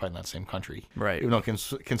always been fighting that same country. Right. Even though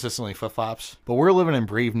it consistently flip-flops. But we're living in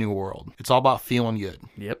brave new world. It's all about feeling good.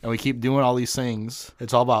 Yep. And we keep doing all these things.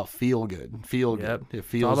 It's all about feel good. Feel good. It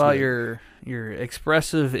feels it's all about good. your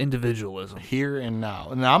expressive individualism. Here and now.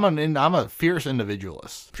 And I'm a fierce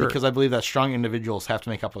individualist. Sure. Because I believe that strong individuals have to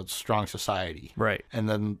make up a strong society. Right. And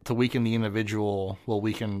then to weaken the individual will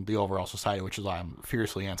weaken the overall society, which is why I'm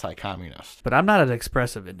fiercely anti-communist. But I'm not an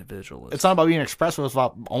expressive individualist. It's not about being expressive. It's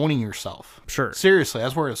about owning yourself. Sure. Seriously,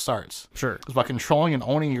 that's where it starts. Sure. It's about controlling and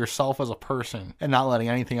owning yourself as a person and not letting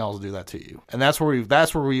anything else do that to you. And that's where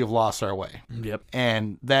we have lost our way. Yep.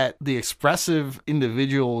 And that the expressive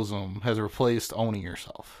individualism has replaced owning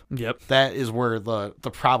yourself. Yep. That is where the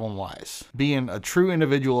problem lies. Being a true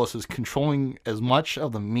individualist is controlling as much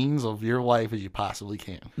of the means of your life as you possibly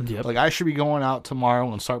can. Yep. Like I should be going out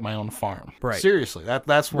tomorrow and start my own farm. Right. Seriously,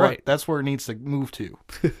 that's where it needs to move to.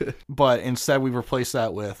 But instead, we've replaced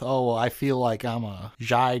that with, oh, well, I feel like I'm a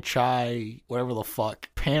Jai Chai, whatever the fuck,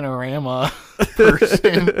 panorama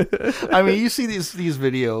person. I mean, you see these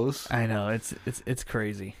videos. I know, it's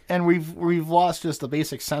crazy. And we've lost just the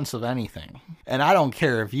basic sense of anything. And I don't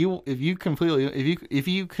care if you can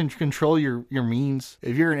control your means,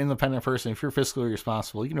 if you're an independent person, if you're fiscally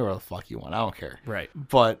responsible, you can do whatever the fuck you want. I don't care. Right.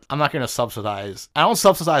 But I'm not going to subsidize. I don't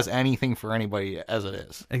subsidize anything for anybody as it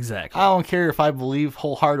is. Exactly. I don't care if I believe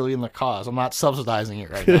wholeheartedly in the cause. I'm not subsidizing it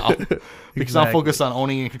right now because I'm focused on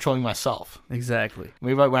owning and controlling myself. Exactly.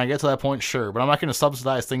 Maybe when I get to that point, sure, but I'm not going to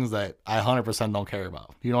subsidize things that I 100% don't care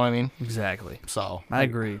about. You know what I mean? Exactly. So I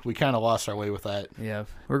agree. We kind of lost our way with that. Yeah,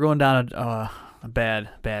 we're going down a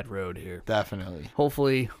bad road here. Definitely.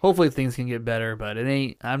 Hopefully things can get better, but it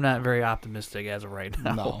ain't. I'm not very optimistic as of right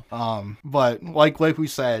now. No. But like we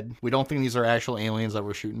said, we don't think these are actual aliens that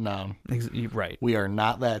we're shooting down. Right. We are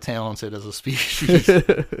not that talented as a species.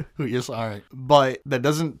 We just aren't. But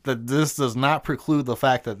this does not preclude the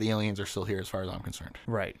fact that the aliens are still here, as far as I'm concerned.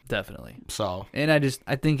 Right. Definitely. So. And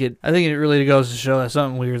I think it really goes to show that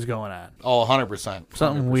something weird is going on. Oh, 100%.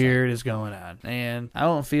 Something weird is going on, and I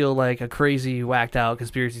don't feel like a crazy, whacked out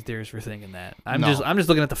conspiracy theorist for thinking that. I'm just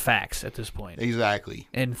looking at the facts at this point. Exactly.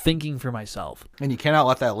 And thinking for myself. And you cannot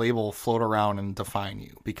let that label float around and define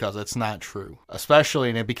you, because it's not true. Especially,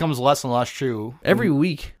 and it becomes less and less true. Every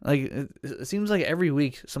week. Like, it seems like every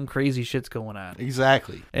week some crazy shit's going on.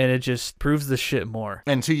 Exactly. And it just proves the shit more.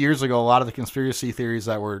 And 2 years ago, a lot of the conspiracy theories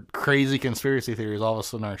that were crazy conspiracy theories all of a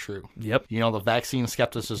sudden are true. Yep. You know, the vaccine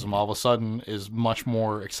skepticism all of a sudden is much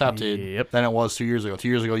more accepted than it was 2 years ago. 2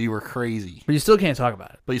 years ago, you were crazy. But you still can't talk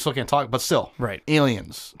about it. But you still can't talk. But still. Right.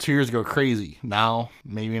 Aliens. 2 years ago, crazy. Now,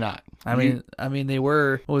 maybe not. I mean, they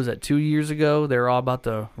were, what was that, 2 years ago? They were all about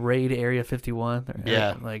to raid Area 51.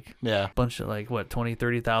 Yeah. A bunch of, 20,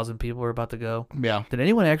 30,000 people were about to go. Yeah. Did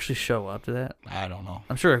anyone actually show up to that? I don't know.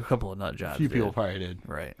 I'm sure a couple of nut jobs A few did. people probably did.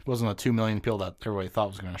 Right. It wasn't the 2 million people that everybody thought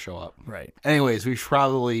was going to show up. Right. Anyways, we should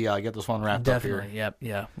probably get this one wrapped up here. Definitely. Yep.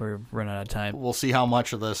 Yeah. We're running out of time. We'll see how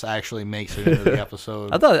much of this actually makes it into the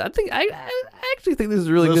episode. I actually think this is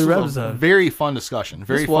a really good episode. Very fun discussion.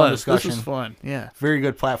 Very fun discussion. This was fun. Yeah. Very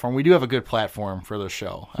good platform. We do have a good platform for this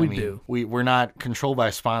show. We do. We're not controlled by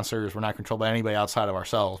sponsors. We're not controlled by anybody outside of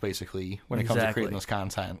ourselves, basically, when it comes to creating this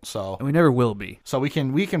content. So and we never will be. So we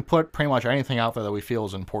can put pretty much anything out there that we feel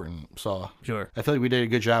is important. So sure. I feel like we did a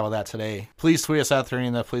good job of that today. Please tweet us after any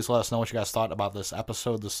of that. Please let us know what you guys thought about this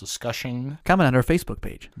episode, this discussion. Comment on our Facebook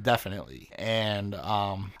page. Definitely. And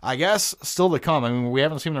I guess still to come. I mean, we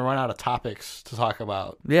haven't seemed to run out of topics to talk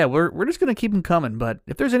about. Yeah, we're just gonna keep them coming. But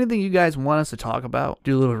if there's anything you guys want us to talk about,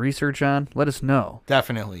 do a little research on, let us know.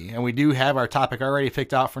 Definitely. And we do have our topic already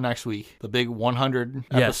picked out for next week. The big 100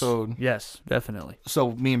 episode. Yes, definitely.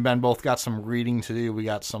 So me and Ben both got some reading to do. We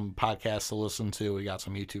got some podcasts to listen to. We got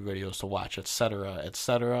some YouTube videos to watch, etc.,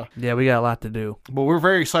 etc. Yeah, we got a lot to do. But we're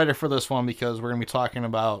very excited for this one because we're going to be talking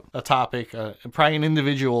about a topic, probably an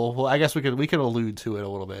individual. Well, I guess we could allude to it a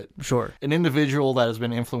little bit. Sure. An individual that has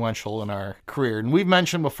been influential in our career. And we've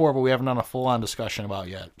mentioned before, but we haven't done a full-on discussion about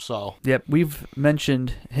yet. So. Yep, we've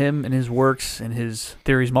mentioned him and his works and his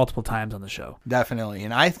theories multiple times on the show. Definitely.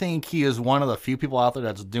 And I think he is one of the few people out there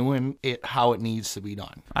that's doing it how it needs to be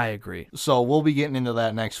done. I agree. So we'll be getting into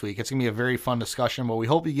that next week. It's going to be a very fun discussion, but we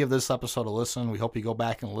hope you give this episode a listen. We hope you go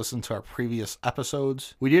back and listen to our previous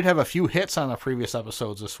episodes. We did have a few hits on the previous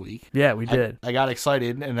episodes this week. Yeah, we did. I got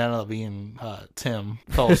excited, and it ended up being Tim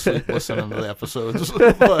fell asleep listening to the episodes.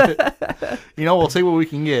 But, we'll take what we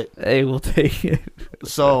can get. Hey, we'll take it.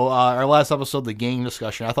 So our last episode, the gang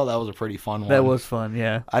discussion, I thought that was a pretty fun one. That was fun,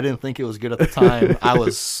 yeah. I didn't think it was good at the time. I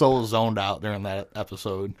was so zoned out during that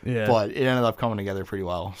episode. Yeah. But it ended up coming together pretty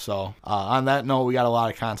well. So on that note, we got a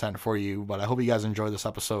lot of content for you, but I hope you guys enjoyed this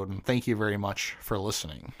episode, and thank you very much for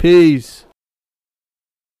listening. Peace.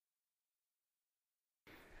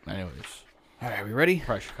 Anyways. All right, we ready?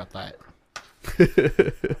 Probably should cut that. Let's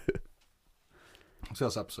see how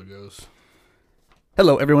this episode goes.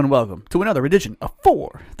 Hello, everyone, and welcome to another edition of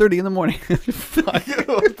 4:30 in the morning.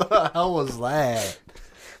 What the hell was that?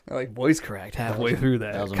 I like voice cracked halfway through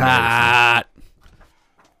that. That was Cut.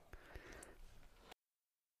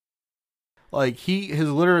 Like, he has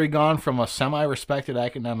literally gone from a semi-respected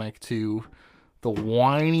academic to the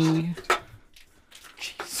whiny...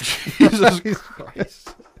 Jesus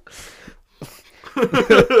Christ.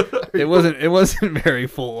 It wasn't very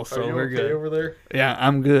full, so we're okay good. Over there? Yeah,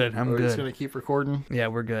 I'm good. I'm Are we good. just gonna keep recording? Yeah,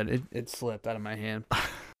 we're good. It slipped out of my hand.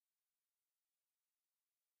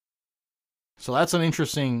 So that's an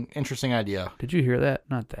interesting idea. Did you hear that?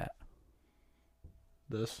 Not that.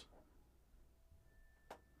 This.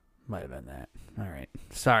 Might have been that. All right.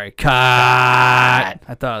 Sorry. Cut.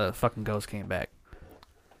 I thought the fucking ghost came back.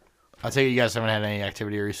 I take it you guys haven't had any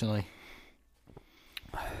activity recently.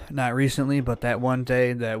 Not recently, but that one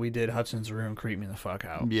day that we did Hudson's room creeped me the fuck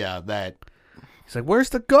out. Yeah, that. He's like, "Where's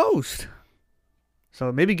the ghost?"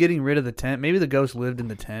 So maybe getting rid of the tent. Maybe the ghost lived in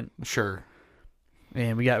the tent. Sure.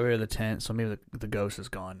 And we got rid of the tent, so maybe the ghost is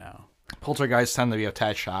gone now. Poltergeists tend to be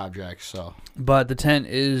attached to objects, so. But the tent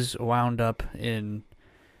is wound up in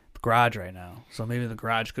the garage right now, so maybe the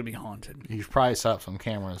garage could be haunted. You should probably set up some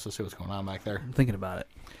cameras to see what's going on back there. I'm thinking about it.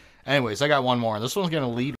 Anyways, I got one more. This one's going to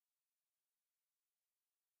lead.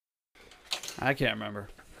 I can't remember.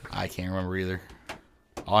 I can't remember either.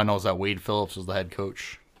 All I know is that Wade Phillips was the head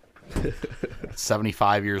coach.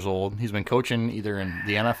 75 years old. He's been coaching either in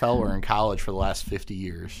the NFL or in college for the last 50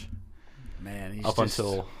 years. Man, he's up just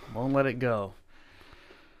until won't let it go.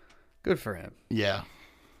 Good for him. Yeah.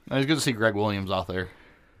 And it's good to see Greg Williams out there.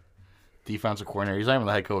 Defensive coordinator. He's not even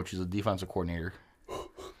the head coach. He's a defensive coordinator.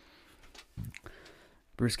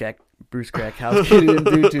 Bruce Grackhouse didn't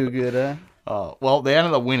do too good, huh? Well, they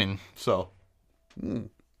ended up winning, so.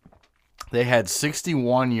 They had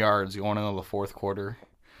 61 yards going into the fourth quarter.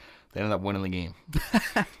 They ended up winning the game.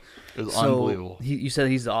 It was unbelievable. You said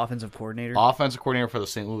he's the offensive coordinator? Offensive coordinator for the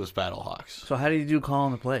St. Louis Battlehawks. So how did he do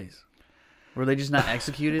calling the plays? Were they just not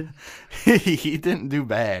executed? He didn't do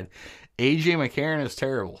bad. A.J. McCarron is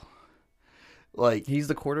terrible. Like he's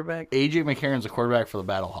the quarterback? A.J. McCarron's the quarterback for the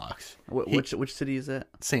Battlehawks. Which city is that?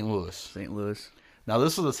 St. Louis. St. Louis. Now,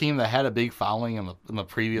 this is a team that had a big following in the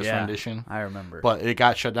previous rendition. I remember. But it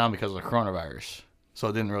got shut down because of the coronavirus. So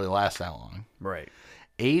it didn't really last that long. Right.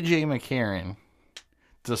 A.J. McCarron,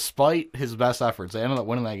 despite his best efforts, they ended up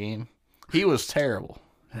winning that game. He was terrible.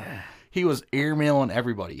 He was airmailing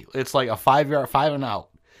everybody. It's like a 5-yard, 5 and out.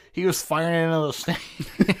 He was firing into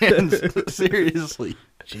the stands. Seriously.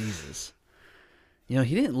 Jesus. You know,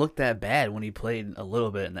 he didn't look that bad when he played a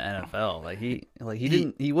little bit in the NFL.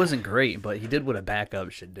 He wasn't great, but he did what a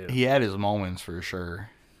backup should do. He had his moments for sure.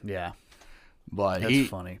 Yeah. But that's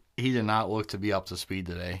funny. He did not look to be up to speed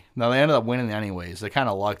today. Now, they ended up winning anyways. They kind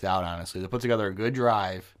of lucked out, honestly. They put together a good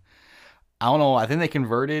drive. I don't know. I think they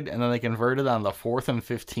converted, and then they converted on the 4th and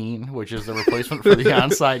 15, which is the replacement for the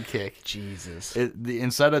onside kick. Jesus.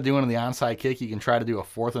 Instead of doing the onside kick, you can try to do a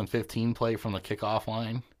 4th and 15 play from the kickoff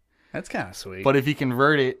line. That's kind of sweet. But if you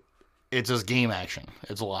convert it, it's just game action.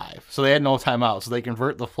 It's live. So they had no timeout. So they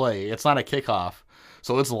convert the play. It's not a kickoff.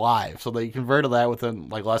 So it's live. So they converted that within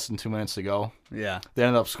like less than 2 minutes to go. Yeah. They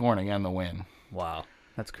ended up scoring again to win. Wow.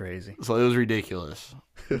 That's crazy. So it was ridiculous.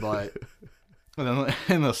 But and then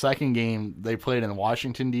in the second game, they played in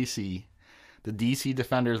Washington, D.C. The D.C.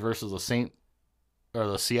 Defenders versus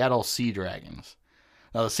the Seattle Sea Dragons.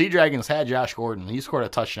 Now, the Sea Dragons had Josh Gordon. He scored a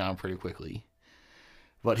touchdown pretty quickly.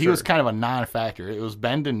 But he was kind of a non-factor. It was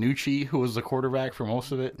Ben DiNucci who was the quarterback for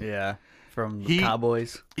most of it. Yeah, from the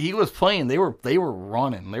Cowboys. He was playing. They were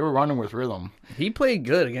running. They were running with rhythm. He played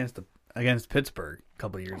good against Pittsburgh a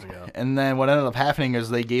couple of years ago. And then what ended up happening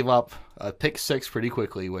is they gave up a pick six pretty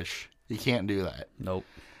quickly, which you can't do that. Nope.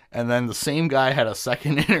 And then the same guy had a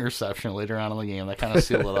second interception later on in the game that kind of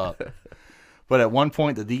sealed it up. But at one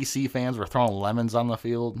point, the DC fans were throwing lemons on the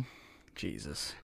field. Jesus.